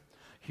Scripture,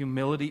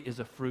 humility is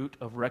a fruit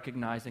of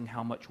recognizing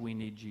how much we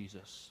need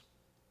Jesus.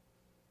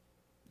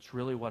 It's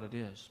really what it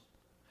is.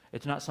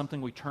 It's not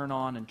something we turn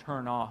on and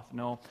turn off.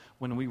 No,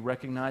 when we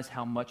recognize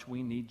how much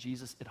we need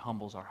Jesus, it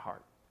humbles our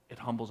heart. It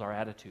humbles our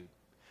attitude.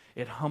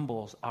 It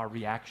humbles our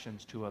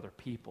reactions to other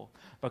people,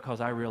 because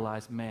I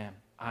realize, man,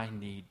 I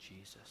need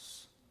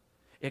Jesus.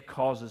 It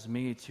causes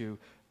me to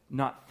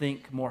not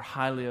think more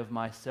highly of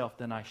myself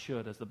than I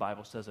should, as the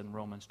Bible says in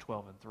Romans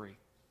 12 and 3.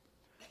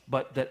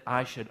 But that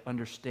I should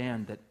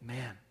understand that,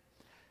 man,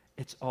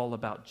 it's all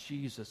about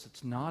Jesus.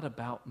 It's not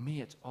about me.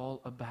 It's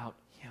all about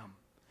Him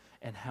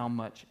and how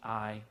much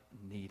I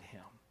need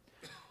Him.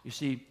 You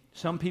see,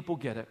 some people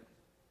get it.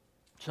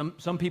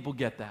 Some people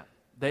get that.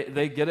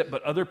 They get it,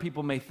 but other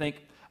people may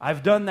think,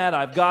 I've done that,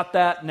 I've got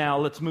that, now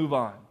let's move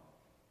on.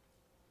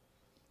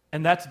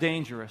 And that's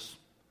dangerous.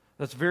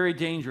 That's very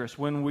dangerous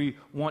when we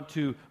want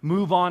to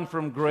move on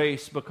from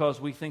grace because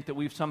we think that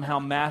we've somehow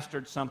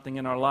mastered something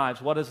in our lives.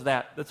 What is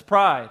that? That's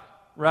pride,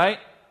 right?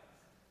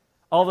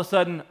 All of a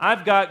sudden,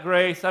 I've got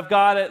grace, I've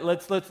got it,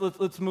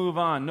 let's move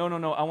on.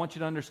 No, I want you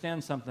to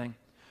understand something.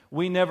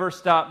 We never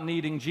stop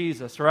needing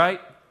Jesus, right?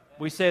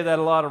 We say that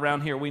a lot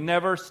around here. We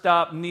never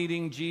stop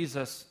needing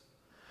Jesus.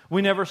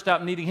 We never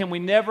stop needing Him. We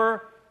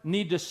never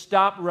need to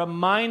stop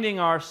reminding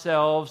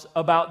ourselves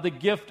about the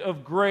gift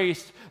of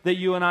grace that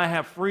you and I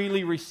have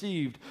freely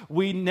received.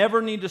 We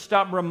never need to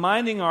stop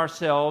reminding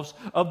ourselves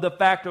of the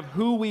fact of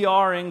who we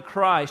are in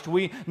Christ.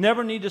 We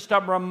never need to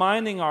stop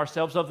reminding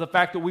ourselves of the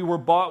fact that we were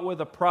bought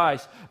with a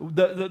price.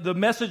 The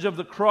message of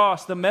the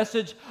cross, the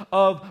message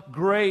of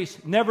grace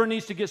never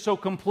needs to get so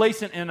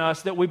complacent in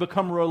us that we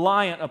become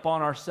reliant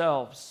upon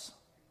ourselves,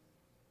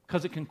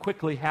 because it can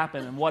quickly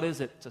happen. And what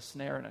is it? It's a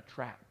snare and a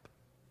trap.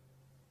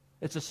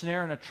 It's a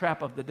snare and a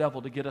trap of the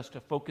devil to get us to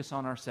focus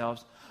on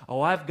ourselves.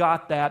 Oh, I've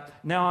got that.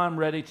 Now I'm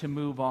ready to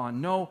move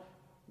on. No,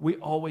 we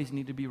always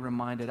need to be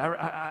reminded.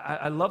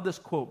 I love this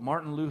quote.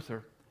 Martin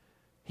Luther,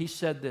 he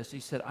said this. He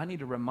said, I need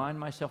to remind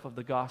myself of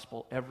the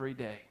gospel every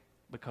day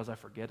because I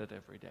forget it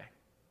every day.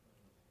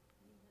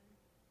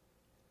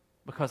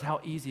 Because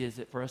how easy is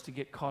it for us to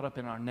get caught up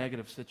in our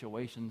negative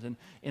situations and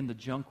in the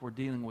junk we're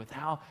dealing with?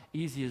 How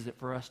easy is it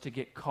for us to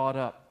get caught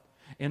up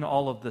in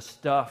all of the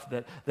stuff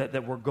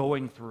that we're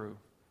going through?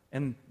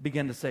 And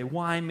begin to say,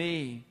 why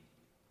me?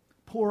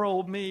 Poor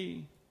old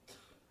me.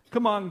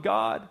 Come on,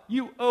 God,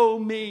 you owe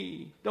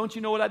me. Don't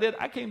you know what I did?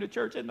 I came to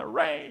church in the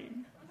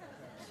rain.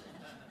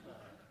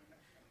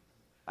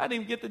 I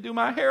didn't even get to do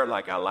my hair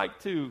like I like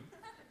to.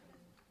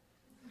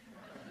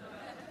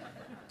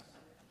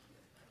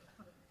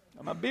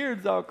 My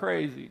beard's all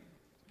crazy.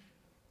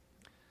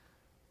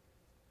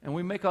 And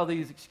we make all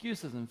these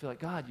excuses and feel like,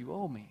 God, you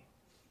owe me.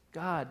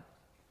 God,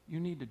 you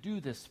need to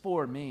do this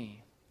for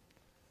me.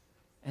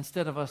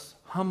 Instead of us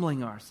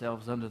humbling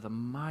ourselves under the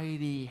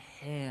mighty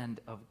hand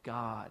of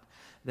God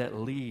that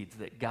leads,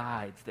 that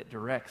guides, that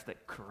directs,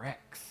 that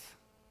corrects,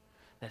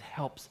 that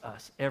helps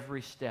us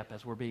every step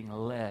as we're being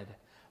led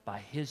by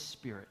His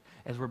Spirit,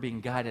 as we're being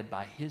guided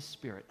by His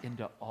Spirit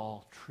into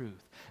all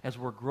truth, as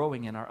we're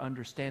growing in our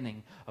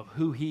understanding of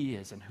who He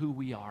is and who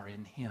we are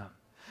in Him.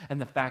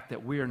 And the fact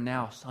that we are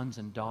now sons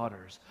and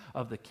daughters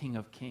of the King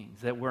of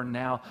Kings, that we're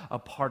now a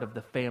part of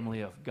the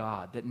family of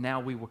God, that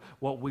now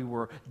what we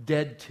were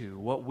dead to,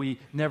 what we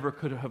never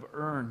could have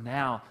earned,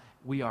 now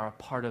we are a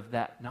part of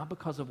that, not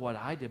because of what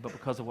I did, but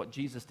because of what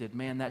Jesus did.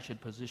 Man, that should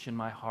position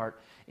my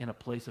heart in a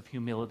place of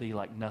humility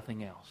like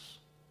nothing else.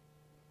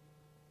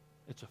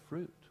 It's a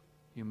fruit.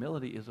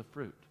 Humility is a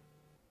fruit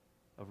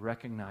of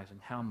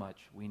recognizing how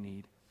much we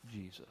need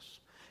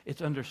Jesus.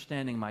 It's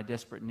understanding my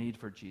desperate need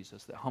for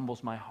Jesus that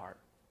humbles my heart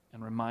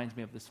and reminds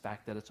me of this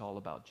fact that it's all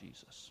about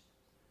Jesus.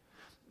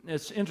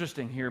 It's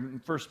interesting here in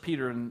 1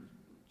 Peter in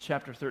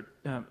chapter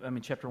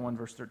 1,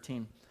 verse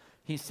 13.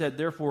 he said,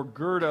 therefore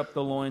gird up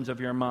the loins of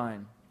your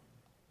mind.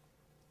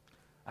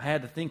 I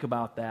had to think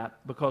about that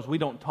because we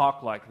don't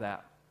talk like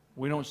that.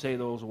 We don't say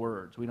those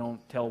words. We don't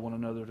tell one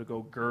another to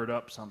go gird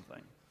up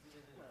something.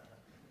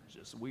 It's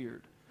just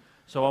weird.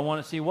 So I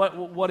want to see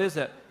what is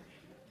it?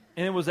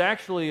 And it was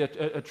actually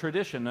a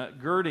tradition.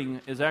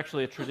 Girding is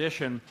actually a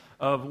tradition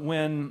of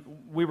when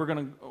we were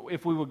going to,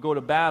 if we would go to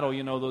battle,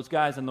 those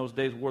guys in those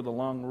days wore the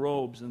long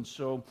robes. And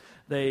so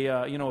they,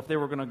 if they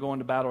were going to go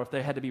into battle, if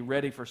they had to be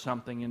ready for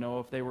something,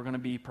 if they were going to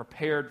be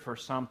prepared for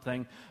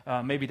something,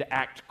 maybe to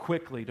act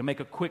quickly, to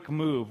make a quick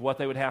move, what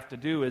they would have to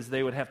do is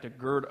they would have to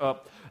gird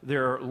up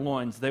their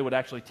loins. They would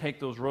actually take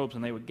those robes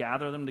and they would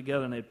gather them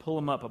together and they'd pull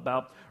them up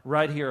about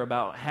right here,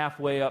 about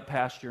halfway up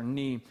past your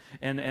knee.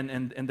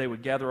 And they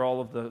would gather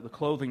all of the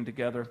clothing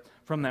together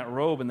from that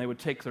robe, and they would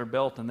take their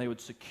belt and they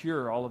would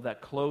secure all of that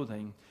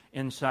clothing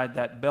inside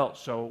that belt.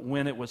 So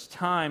when it was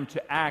time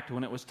to act,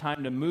 when it was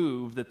time to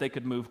move, that they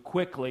could move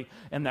quickly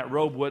and that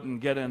robe wouldn't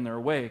get in their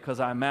way. Because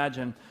I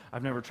imagine,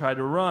 I've never tried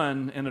to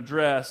run in a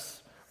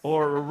dress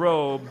or a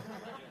robe,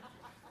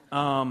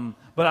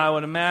 but I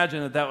would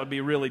imagine that would be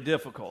really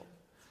difficult.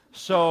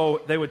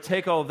 So they would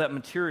take all of that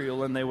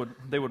material and they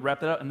would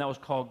wrap it up, and that was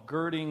called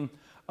girding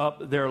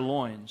up their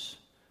loins.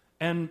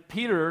 And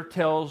Peter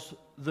tells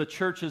the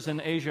churches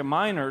in Asia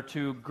Minor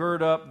to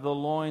gird up the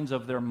loins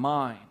of their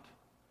mind.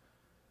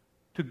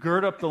 To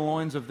gird up the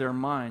loins of their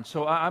mind.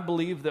 So I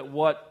believe that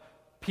what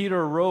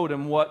Peter wrote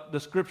and what the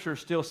Scripture is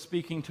still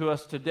speaking to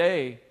us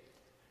today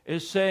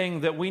is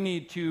saying that we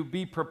need to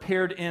be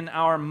prepared in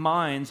our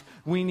minds.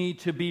 We need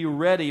to be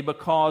ready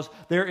because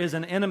there is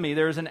an enemy,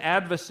 there is an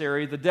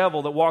adversary, the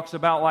devil, that walks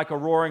about like a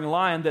roaring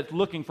lion that's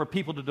looking for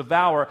people to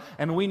devour,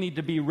 and we need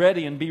to be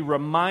ready and be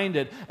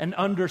reminded and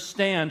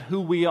understand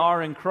who we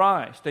are in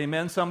Christ.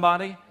 Amen,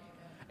 somebody?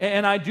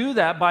 And I do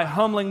that by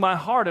humbling my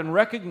heart and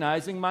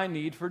recognizing my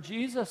need for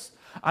Jesus.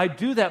 I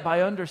do that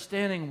by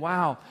understanding,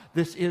 wow,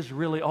 this is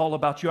really all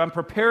about you. I'm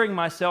preparing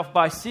myself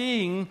by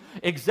seeing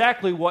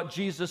exactly what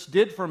Jesus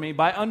did for me,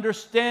 by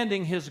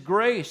understanding His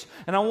grace.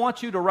 And I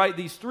want you to write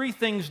these 3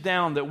 things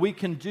down that we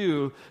can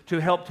do to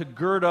help to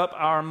gird up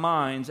our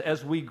minds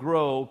as we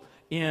grow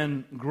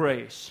in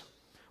grace.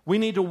 We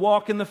need to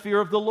walk in the fear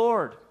of the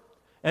Lord.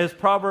 As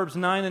Proverbs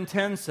 9 and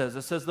 10 says,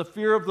 it says, the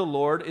fear of the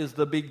Lord is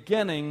the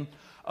beginning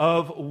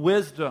of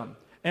wisdom.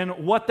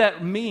 And what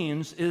that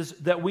means is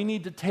that we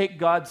need to take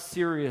God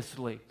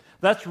seriously.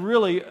 That's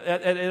really,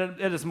 at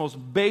its most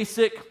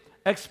basic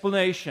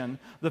explanation,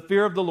 the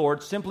fear of the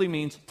Lord simply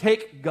means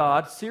take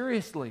God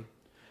seriously.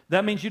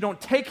 That means you don't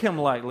take Him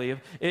lightly.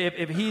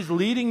 If He's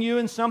leading you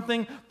in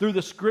something through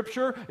the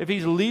Scripture, if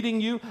He's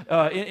leading you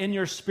in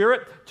your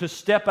spirit to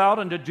step out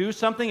and to do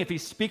something, if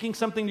He's speaking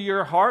something to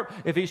your heart,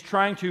 if He's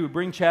trying to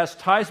bring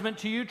chastisement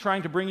to you,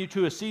 trying to bring you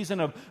to a season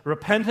of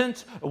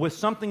repentance with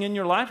something in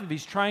your life, if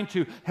He's trying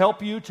to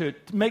help you to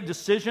make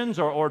decisions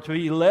or to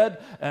be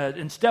led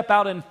and step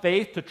out in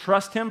faith to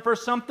trust Him for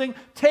something,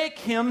 take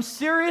Him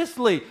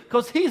seriously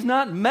because He's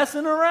not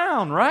messing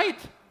around, right?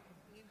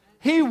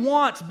 He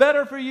wants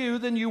better for you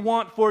than you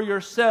want for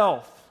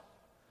yourself.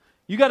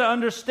 You got to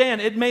understand,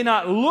 it may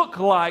not look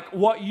like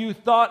what you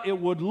thought it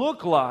would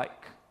look like,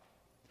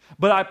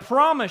 but I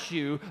promise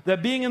you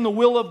that being in the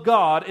will of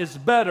God is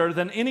better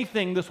than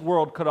anything this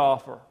world could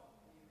offer.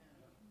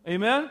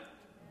 Amen?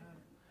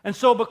 And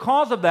so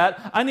because of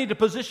that, I need to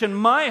position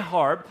my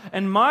heart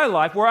and my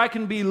life where I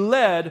can be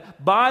led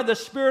by the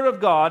Spirit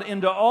of God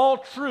into all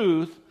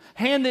truth,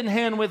 hand in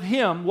hand with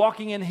Him,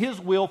 walking in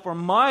His will for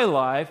my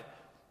life,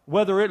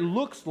 whether it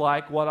looks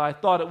like what I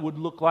thought it would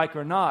look like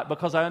or not,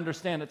 because I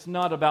understand it's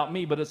not about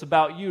me, but it's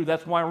about you.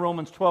 That's why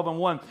Romans 12 and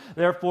 1,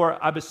 therefore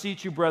I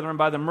beseech you, brethren,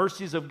 by the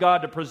mercies of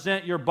God, to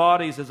present your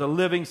bodies as a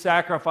living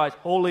sacrifice,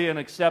 holy and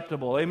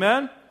acceptable.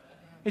 Amen?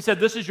 He said,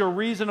 this is your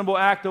reasonable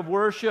act of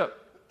worship.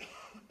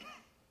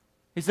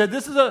 He said,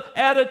 this is an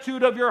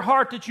attitude of your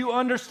heart that you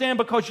understand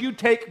because you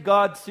take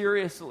God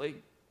seriously.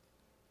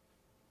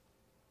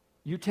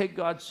 You take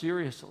God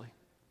seriously.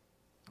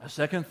 A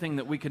second thing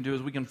that we can do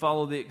is we can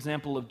follow the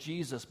example of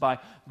Jesus by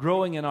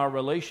growing in our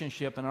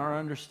relationship and our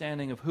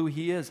understanding of who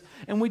He is.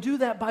 And we do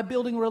that by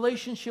building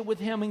relationship with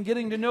Him and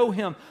getting to know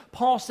Him.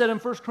 Paul said in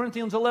 1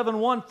 Corinthians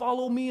 11:1,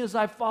 follow me as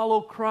I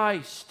follow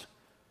Christ.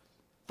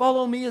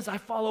 Follow me as I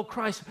follow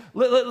Christ.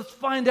 Let's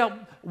find out,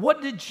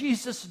 what did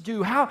Jesus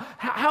do?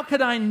 How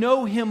can I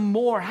know Him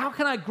more? How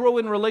can I grow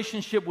in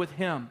relationship with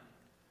Him?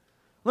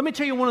 Let me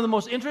tell you one of the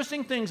most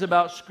interesting things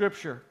about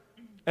Scripture.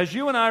 As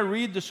you and I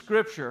read the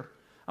Scripture,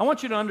 I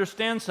want you to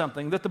understand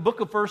something, that the book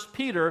of 1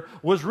 Peter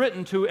was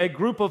written to a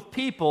group of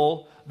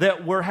people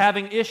that were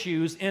having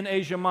issues in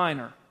Asia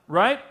Minor,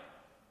 right?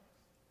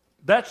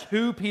 That's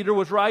who Peter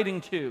was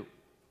writing to.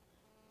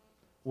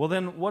 Well,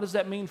 then what does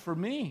that mean for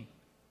me?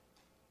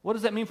 What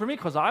does that mean for me?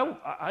 Because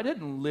I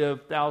didn't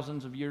live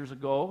thousands of years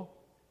ago.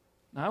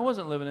 I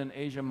wasn't living in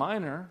Asia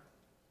Minor.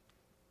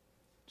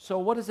 So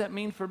what does that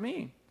mean for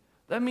me?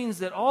 That means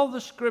that all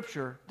the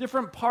Scripture,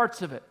 different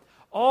parts of it,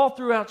 all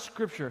throughout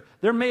Scripture,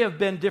 there may have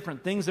been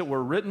different things that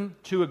were written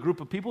to a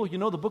group of people. You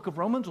know, the book of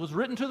Romans was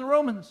written to the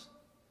Romans.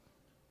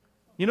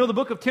 You know, the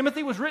book of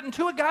Timothy was written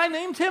to a guy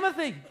named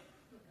Timothy. It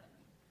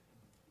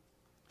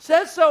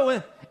says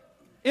so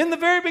in the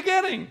very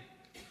beginning.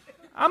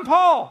 I'm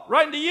Paul,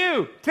 writing to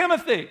you,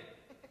 Timothy.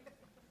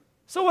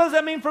 So what does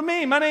that mean for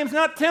me? My name's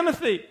not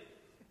Timothy.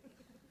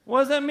 What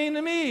does that mean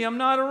to me? I'm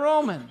not a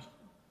Roman.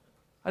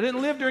 I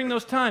didn't live during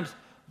those times.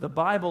 The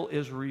Bible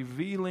is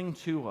revealing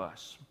to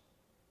us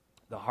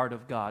the heart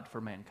of God for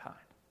mankind.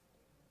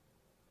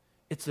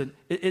 It's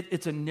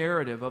a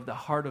narrative of the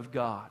heart of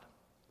God.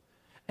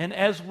 And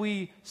as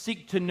we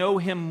seek to know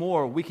Him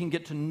more, we can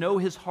get to know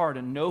His heart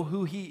and know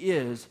who He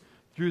is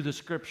through the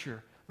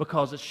Scripture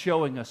because it's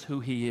showing us who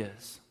He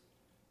is.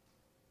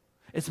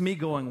 It's me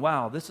going,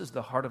 wow, this is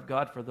the heart of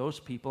God for those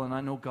people, and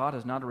I know God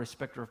is not a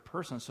respecter of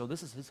persons, so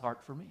this is His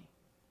heart for me.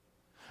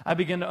 I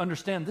begin to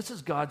understand this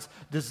is God's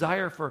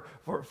desire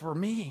for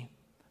me.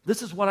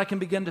 This is what I can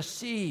begin to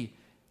see,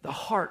 the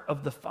heart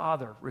of the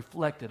Father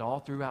reflected all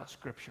throughout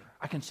Scripture.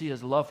 I can see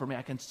His love for me.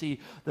 I can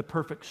see the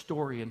perfect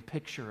story and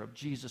picture of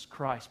Jesus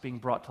Christ being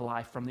brought to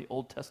life from the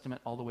Old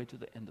Testament all the way to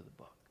the end of the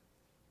book.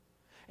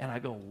 And I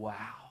go,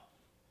 wow.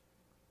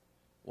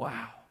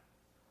 Wow.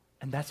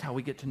 And that's how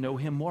we get to know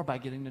Him more, by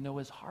getting to know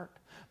His heart,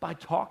 by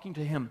talking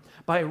to Him,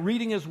 by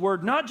reading His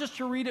Word, not just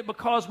to read it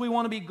because we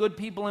want to be good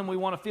people and we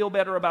want to feel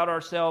better about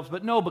ourselves,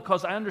 but no,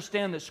 because I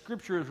understand that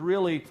Scripture is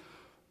really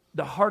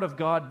the heart of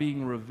God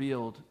being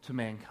revealed to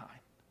mankind.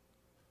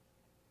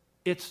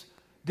 It's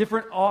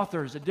different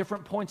authors at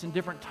different points and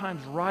different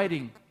times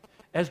writing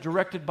as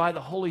directed by the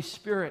Holy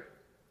Spirit.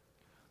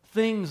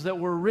 Things that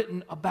were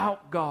written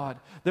about God,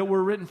 that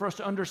were written for us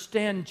to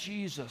understand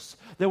Jesus,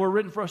 that were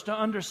written for us to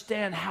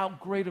understand how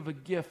great of a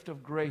gift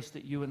of grace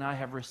that you and I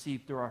have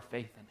received through our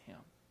faith in Him.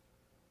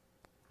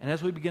 And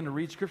as we begin to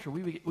read Scripture,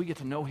 we get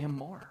to know Him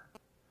more.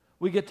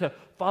 We get to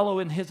follow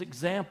in His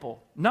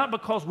example, not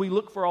because we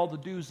look for all the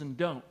do's and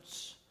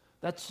don'ts.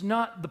 That's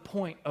not the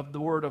point of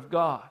the Word of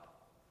God.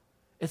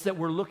 It's that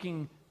we're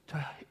looking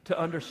to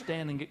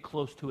understand and get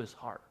close to His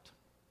heart.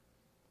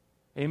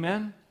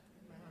 Amen?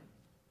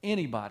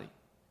 Anybody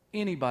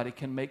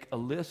can make a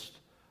list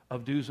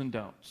of do's and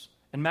don'ts.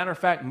 And matter of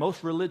fact,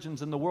 most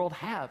religions in the world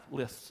have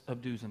lists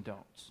of do's and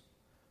don'ts.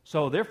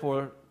 So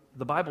therefore,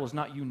 the Bible is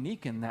not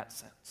unique in that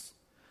sense.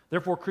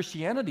 Therefore,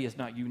 Christianity is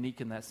not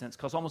unique in that sense,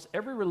 because almost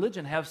every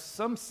religion has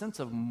some sense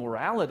of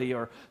morality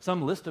or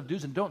some list of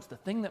do's and don'ts. The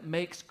thing that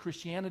makes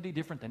Christianity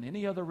different than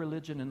any other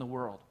religion in the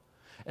world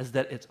is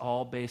that it's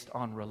all based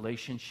on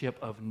relationship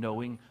of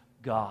knowing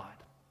God.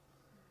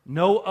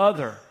 No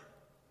other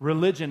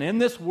religion in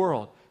this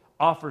world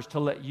offers to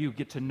let you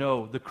get to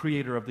know the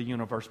creator of the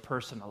universe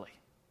personally.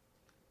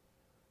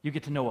 You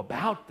get to know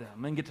about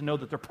them and get to know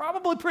that they're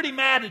probably pretty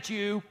mad at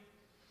you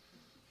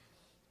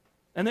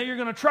and that you're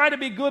going to try to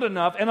be good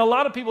enough. And a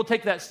lot of people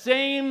take that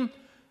same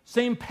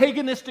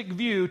paganistic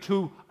view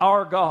to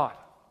our God.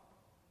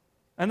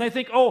 And they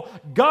think, oh,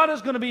 God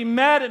is going to be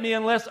mad at me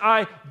unless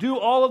I do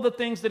all of the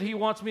things that He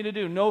wants me to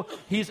do. No,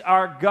 He's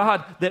our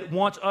God that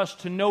wants us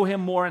to know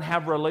Him more and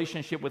have a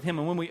relationship with Him.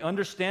 And when we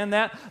understand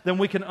that, then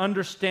we can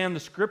understand the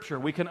Scripture.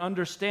 We can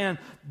understand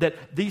that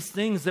these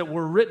things that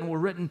were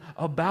written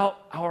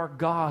about our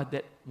God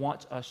that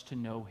wants us to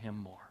know Him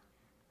more.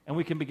 And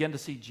we can begin to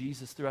see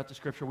Jesus throughout the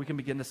Scripture. We can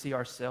begin to see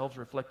ourselves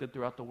reflected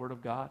throughout the Word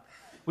of God.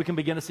 We can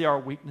begin to see our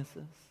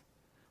weaknesses.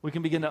 We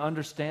can begin to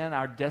understand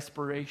our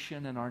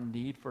desperation and our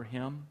need for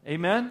Him.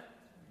 Amen?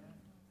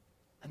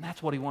 And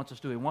that's what He wants us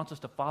to do. He wants us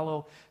to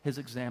follow His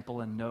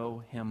example and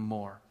know Him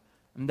more.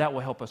 And that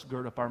will help us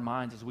gird up our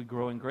minds as we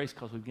grow in grace,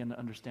 because we begin to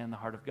understand the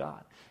heart of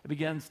God. It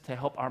begins to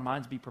help our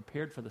minds be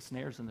prepared for the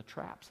snares and the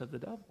traps of the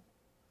devil,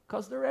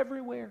 because they're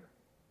everywhere.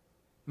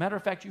 Matter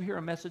of fact, you hear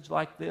a message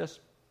like this,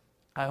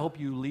 I hope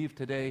you leave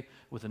today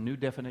with a new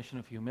definition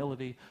of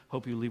humility.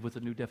 Hope you leave with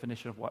a new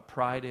definition of what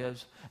pride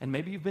is. And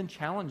maybe you've been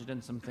challenged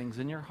in some things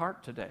in your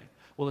heart today.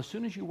 Well, as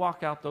soon as you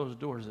walk out those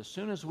doors, as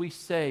soon as we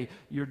say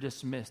you're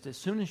dismissed, as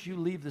soon as you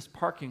leave this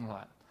parking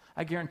lot,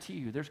 I guarantee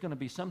you there's going to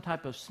be some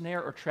type of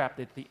snare or trap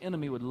that the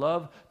enemy would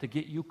love to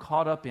get you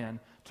caught up in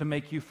to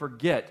make you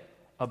forget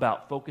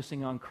about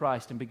focusing on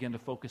Christ and begin to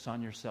focus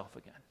on yourself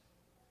again.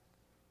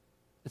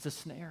 It's a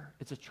snare.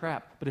 It's a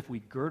trap. But if we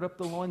gird up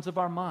the loins of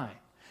our mind,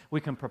 we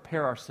can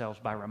prepare ourselves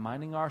by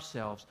reminding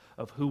ourselves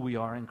of who we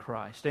are in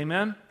Christ.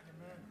 Amen? Amen?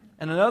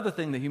 And another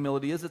thing that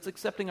humility is, it's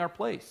accepting our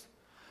place.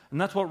 And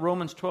that's what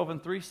Romans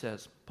 12:3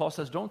 says. Paul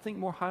says, don't think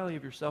more highly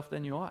of yourself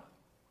than you ought.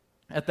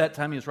 At that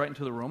time, he was writing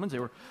to the Romans. They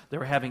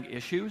were having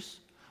issues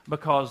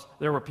because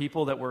there were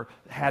people that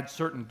had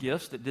certain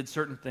gifts, that did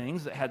certain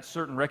things, that had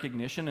certain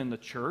recognition in the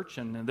church,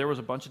 and there was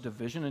a bunch of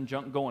division and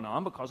junk going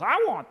on because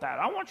I want that.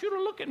 I want you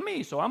to look at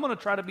me, so I'm going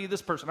to try to be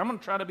this person. I'm going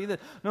to try to be this.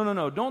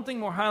 No. Don't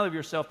think more highly of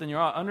yourself than you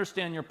ought.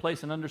 Understand your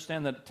place and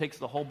understand that it takes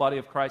the whole body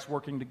of Christ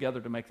working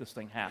together to make this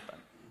thing happen.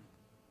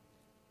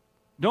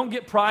 Don't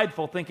get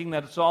prideful thinking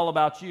that it's all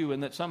about you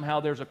and that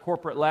somehow there's a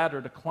corporate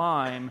ladder to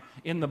climb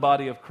in the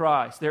body of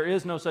Christ. There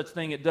is no such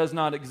thing. It does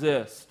not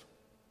exist.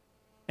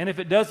 And if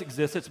it does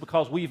exist, it's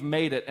because we've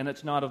made it and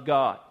it's not of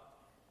God.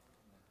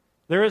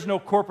 There is no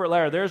corporate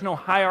ladder. There is no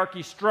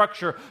hierarchy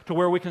structure to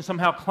where we can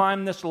somehow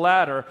climb this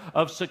ladder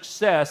of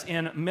success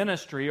in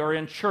ministry or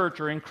in church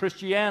or in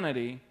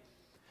Christianity.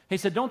 He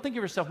said, don't think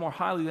of yourself more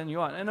highly than you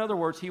ought. In other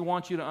words, he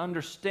wants you to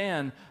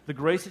understand the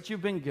grace that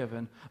you've been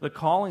given, the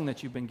calling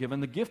that you've been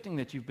given, the gifting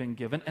that you've been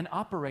given, and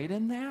operate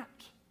in that.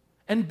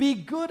 And be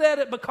good at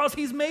it because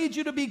he's made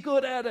you to be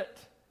good at it.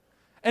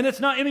 And it's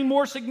not any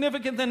more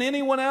significant than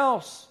anyone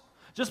else.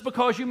 Just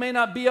because you may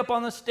not be up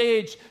on the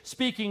stage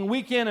speaking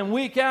week in and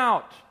week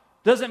out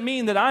doesn't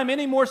mean that I'm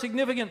any more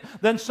significant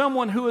than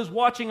someone who is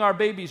watching our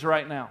babies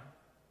right now.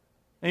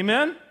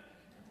 Amen?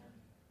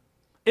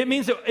 It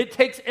means that it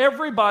takes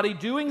everybody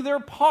doing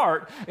their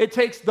part. It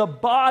takes the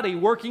body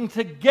working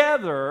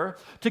together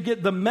to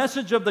get the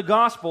message of the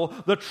gospel,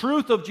 the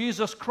truth of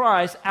Jesus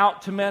Christ,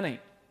 out to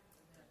many.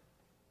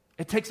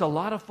 It takes a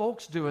lot of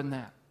folks doing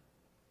that.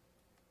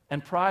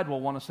 And pride will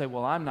want to say,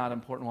 well, I'm not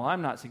important, well,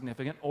 I'm not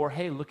significant, or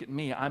hey, look at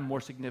me, I'm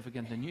more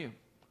significant than you.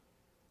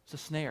 It's a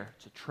snare,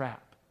 it's a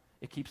trap.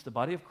 It keeps the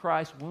body of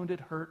Christ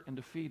wounded, hurt, and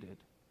defeated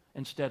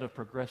instead of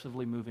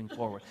progressively moving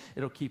forward.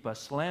 It'll keep us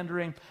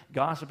slandering,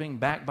 gossiping,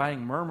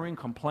 backbiting, murmuring,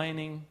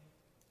 complaining,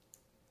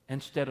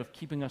 instead of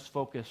keeping us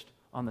focused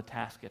on the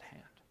task at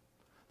hand.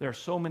 There are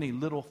so many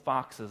little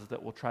foxes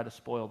that will try to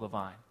spoil the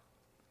vine.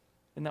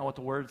 Isn't that what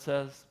the Word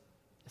says?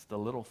 It's the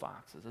little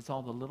foxes. It's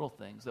all the little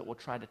things that will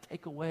try to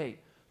take away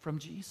from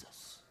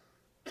Jesus.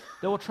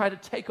 They will try to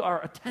take our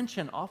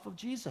attention off of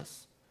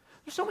Jesus.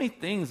 There's so many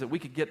things that we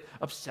could get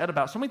upset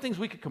about, so many things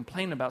we could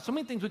complain about, so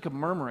many things we could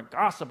murmur and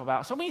gossip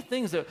about, so many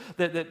things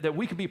that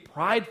we could be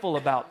prideful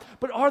about.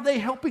 But are they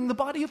helping the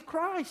body of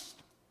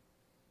Christ?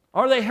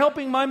 Are they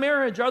helping my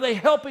marriage? Are they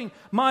helping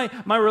my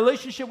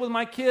relationship with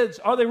my kids?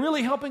 Are they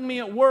really helping me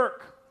at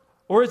work?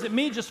 Or is it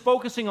me just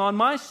focusing on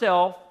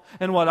myself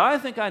and what I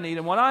think I need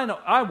and what I know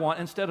I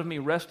want instead of me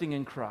resting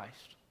in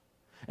Christ?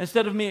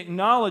 Instead of me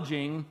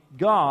acknowledging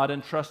God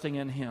and trusting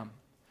in Him?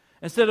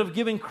 Instead of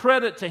giving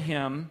credit to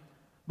Him,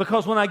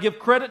 because when I give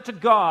credit to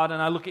God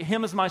and I look at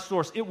Him as my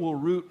source, it will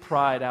root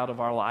pride out of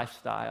our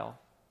lifestyle.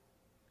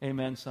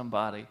 Amen,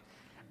 somebody.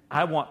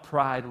 I want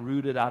pride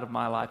rooted out of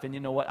my life. And you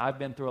know what? I've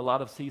been through a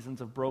lot of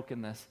seasons of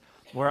brokenness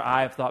where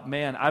I've thought,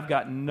 man, I've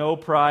got no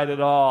pride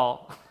at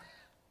all.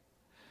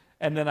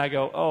 And then I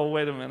go, oh,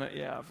 wait a minute.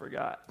 Yeah, I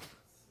forgot.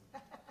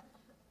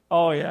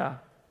 Oh, yeah.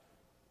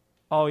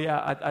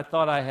 I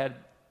thought I had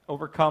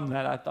overcome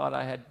that. I thought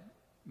I had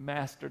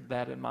mastered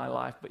that in my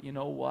life. But you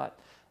know what?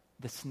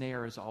 The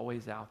snare is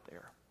always out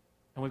there.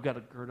 And we've got to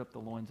gird up the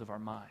loins of our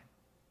mind.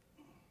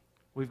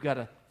 We've got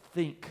to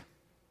think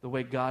the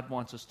way God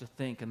wants us to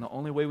think. And the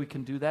only way we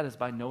can do that is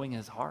by knowing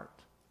His heart.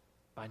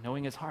 By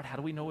knowing His heart. How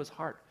do we know His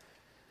heart?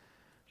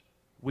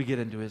 We get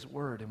into His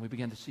Word and we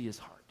begin to see His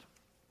heart.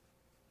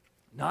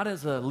 Not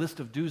as a list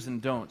of do's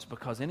and don'ts,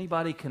 because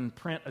anybody can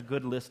print a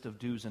good list of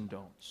do's and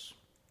don'ts.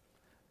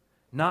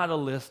 Not a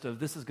list of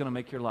this is going to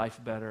make your life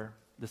better,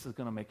 this is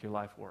going to make your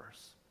life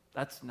worse.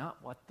 That's not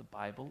what the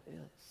Bible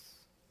is.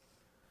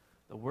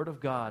 The Word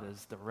of God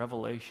is the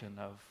revelation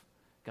of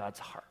God's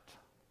heart.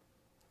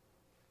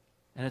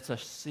 And it's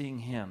us seeing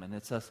Him, and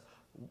it's us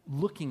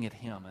looking at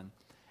Him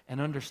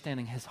and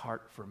understanding His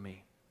heart for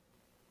me.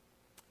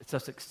 It's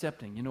us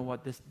accepting, you know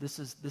what, this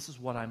is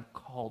what I'm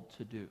called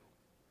to do.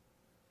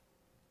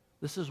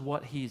 This is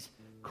what He's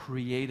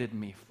created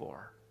me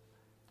for.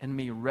 And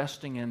me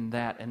resting in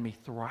that and me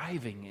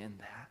thriving in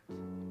that.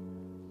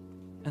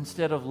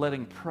 Instead of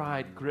letting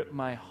pride grip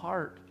my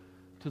heart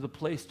to the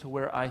place to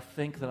where I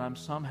think that I'm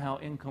somehow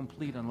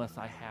incomplete unless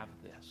I have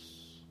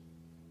this.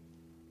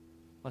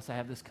 Unless I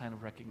have this kind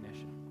of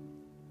recognition.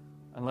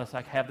 Unless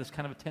I have this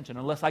kind of attention.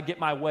 Unless I get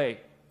my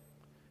way.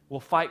 We'll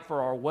fight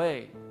for our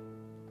way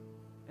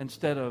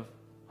instead of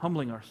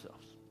humbling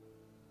ourselves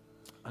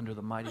under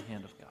the mighty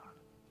hand of God.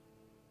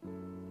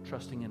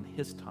 Trusting in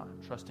His time.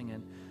 Trusting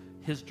in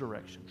His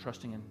direction.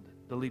 Trusting in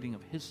the leading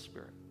of His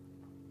Spirit.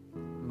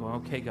 I'm going,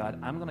 okay, God,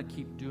 I'm going to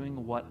keep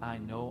doing what I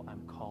know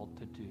I'm called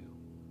to do.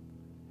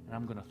 And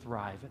I'm going to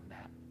thrive in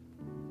that.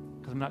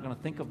 Because I'm not going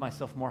to think of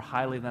myself more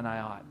highly than I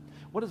ought.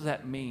 What does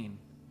that mean?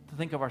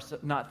 To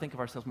not think of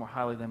ourselves more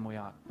highly than we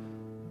ought.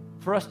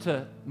 For us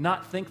to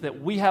not think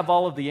that we have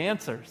all of the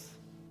answers.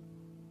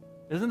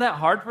 Isn't that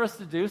hard for us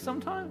to do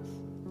sometimes?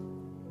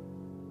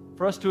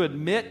 For us to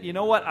admit, you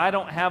know what, I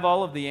don't have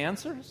all of the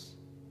answers.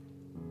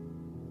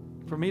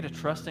 For me to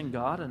trust in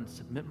God and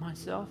submit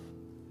myself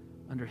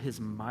under His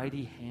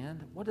mighty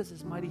hand. What does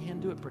His mighty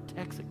hand do? It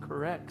protects, it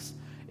corrects,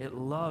 it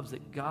loves,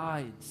 it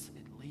guides,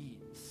 it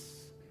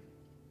leads.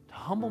 To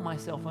humble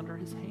myself under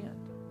His hand.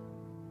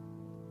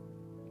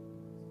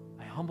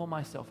 I humble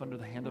myself under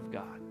the hand of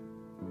God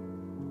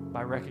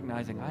by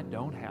recognizing I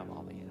don't have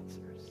all the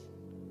answers.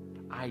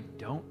 I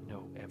don't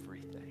know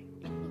everything.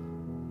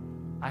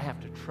 I have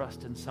to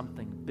trust in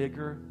something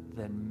bigger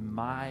than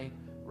my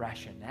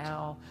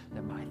rationale,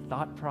 than my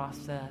thought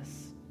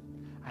process.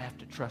 I have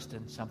to trust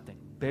in something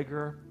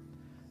bigger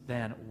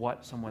than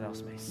what someone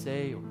else may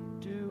say or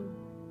do.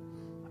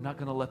 I'm not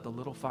going to let the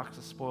little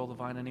foxes spoil the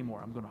vine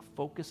anymore. I'm going to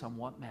focus on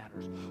what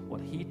matters, what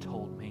He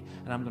told me,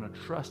 and I'm going to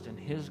trust in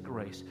His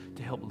grace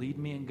to help lead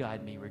me and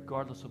guide me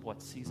regardless of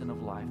what season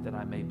of life that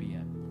I may be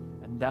in.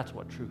 And that's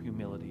what true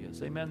humility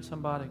is. Amen,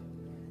 somebody?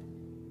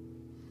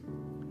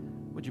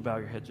 Would you bow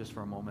your head just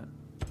for a moment?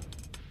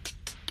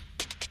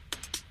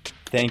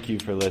 Thank you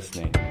for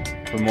listening.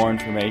 For more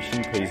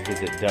information, please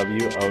visit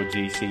WOGCC.com.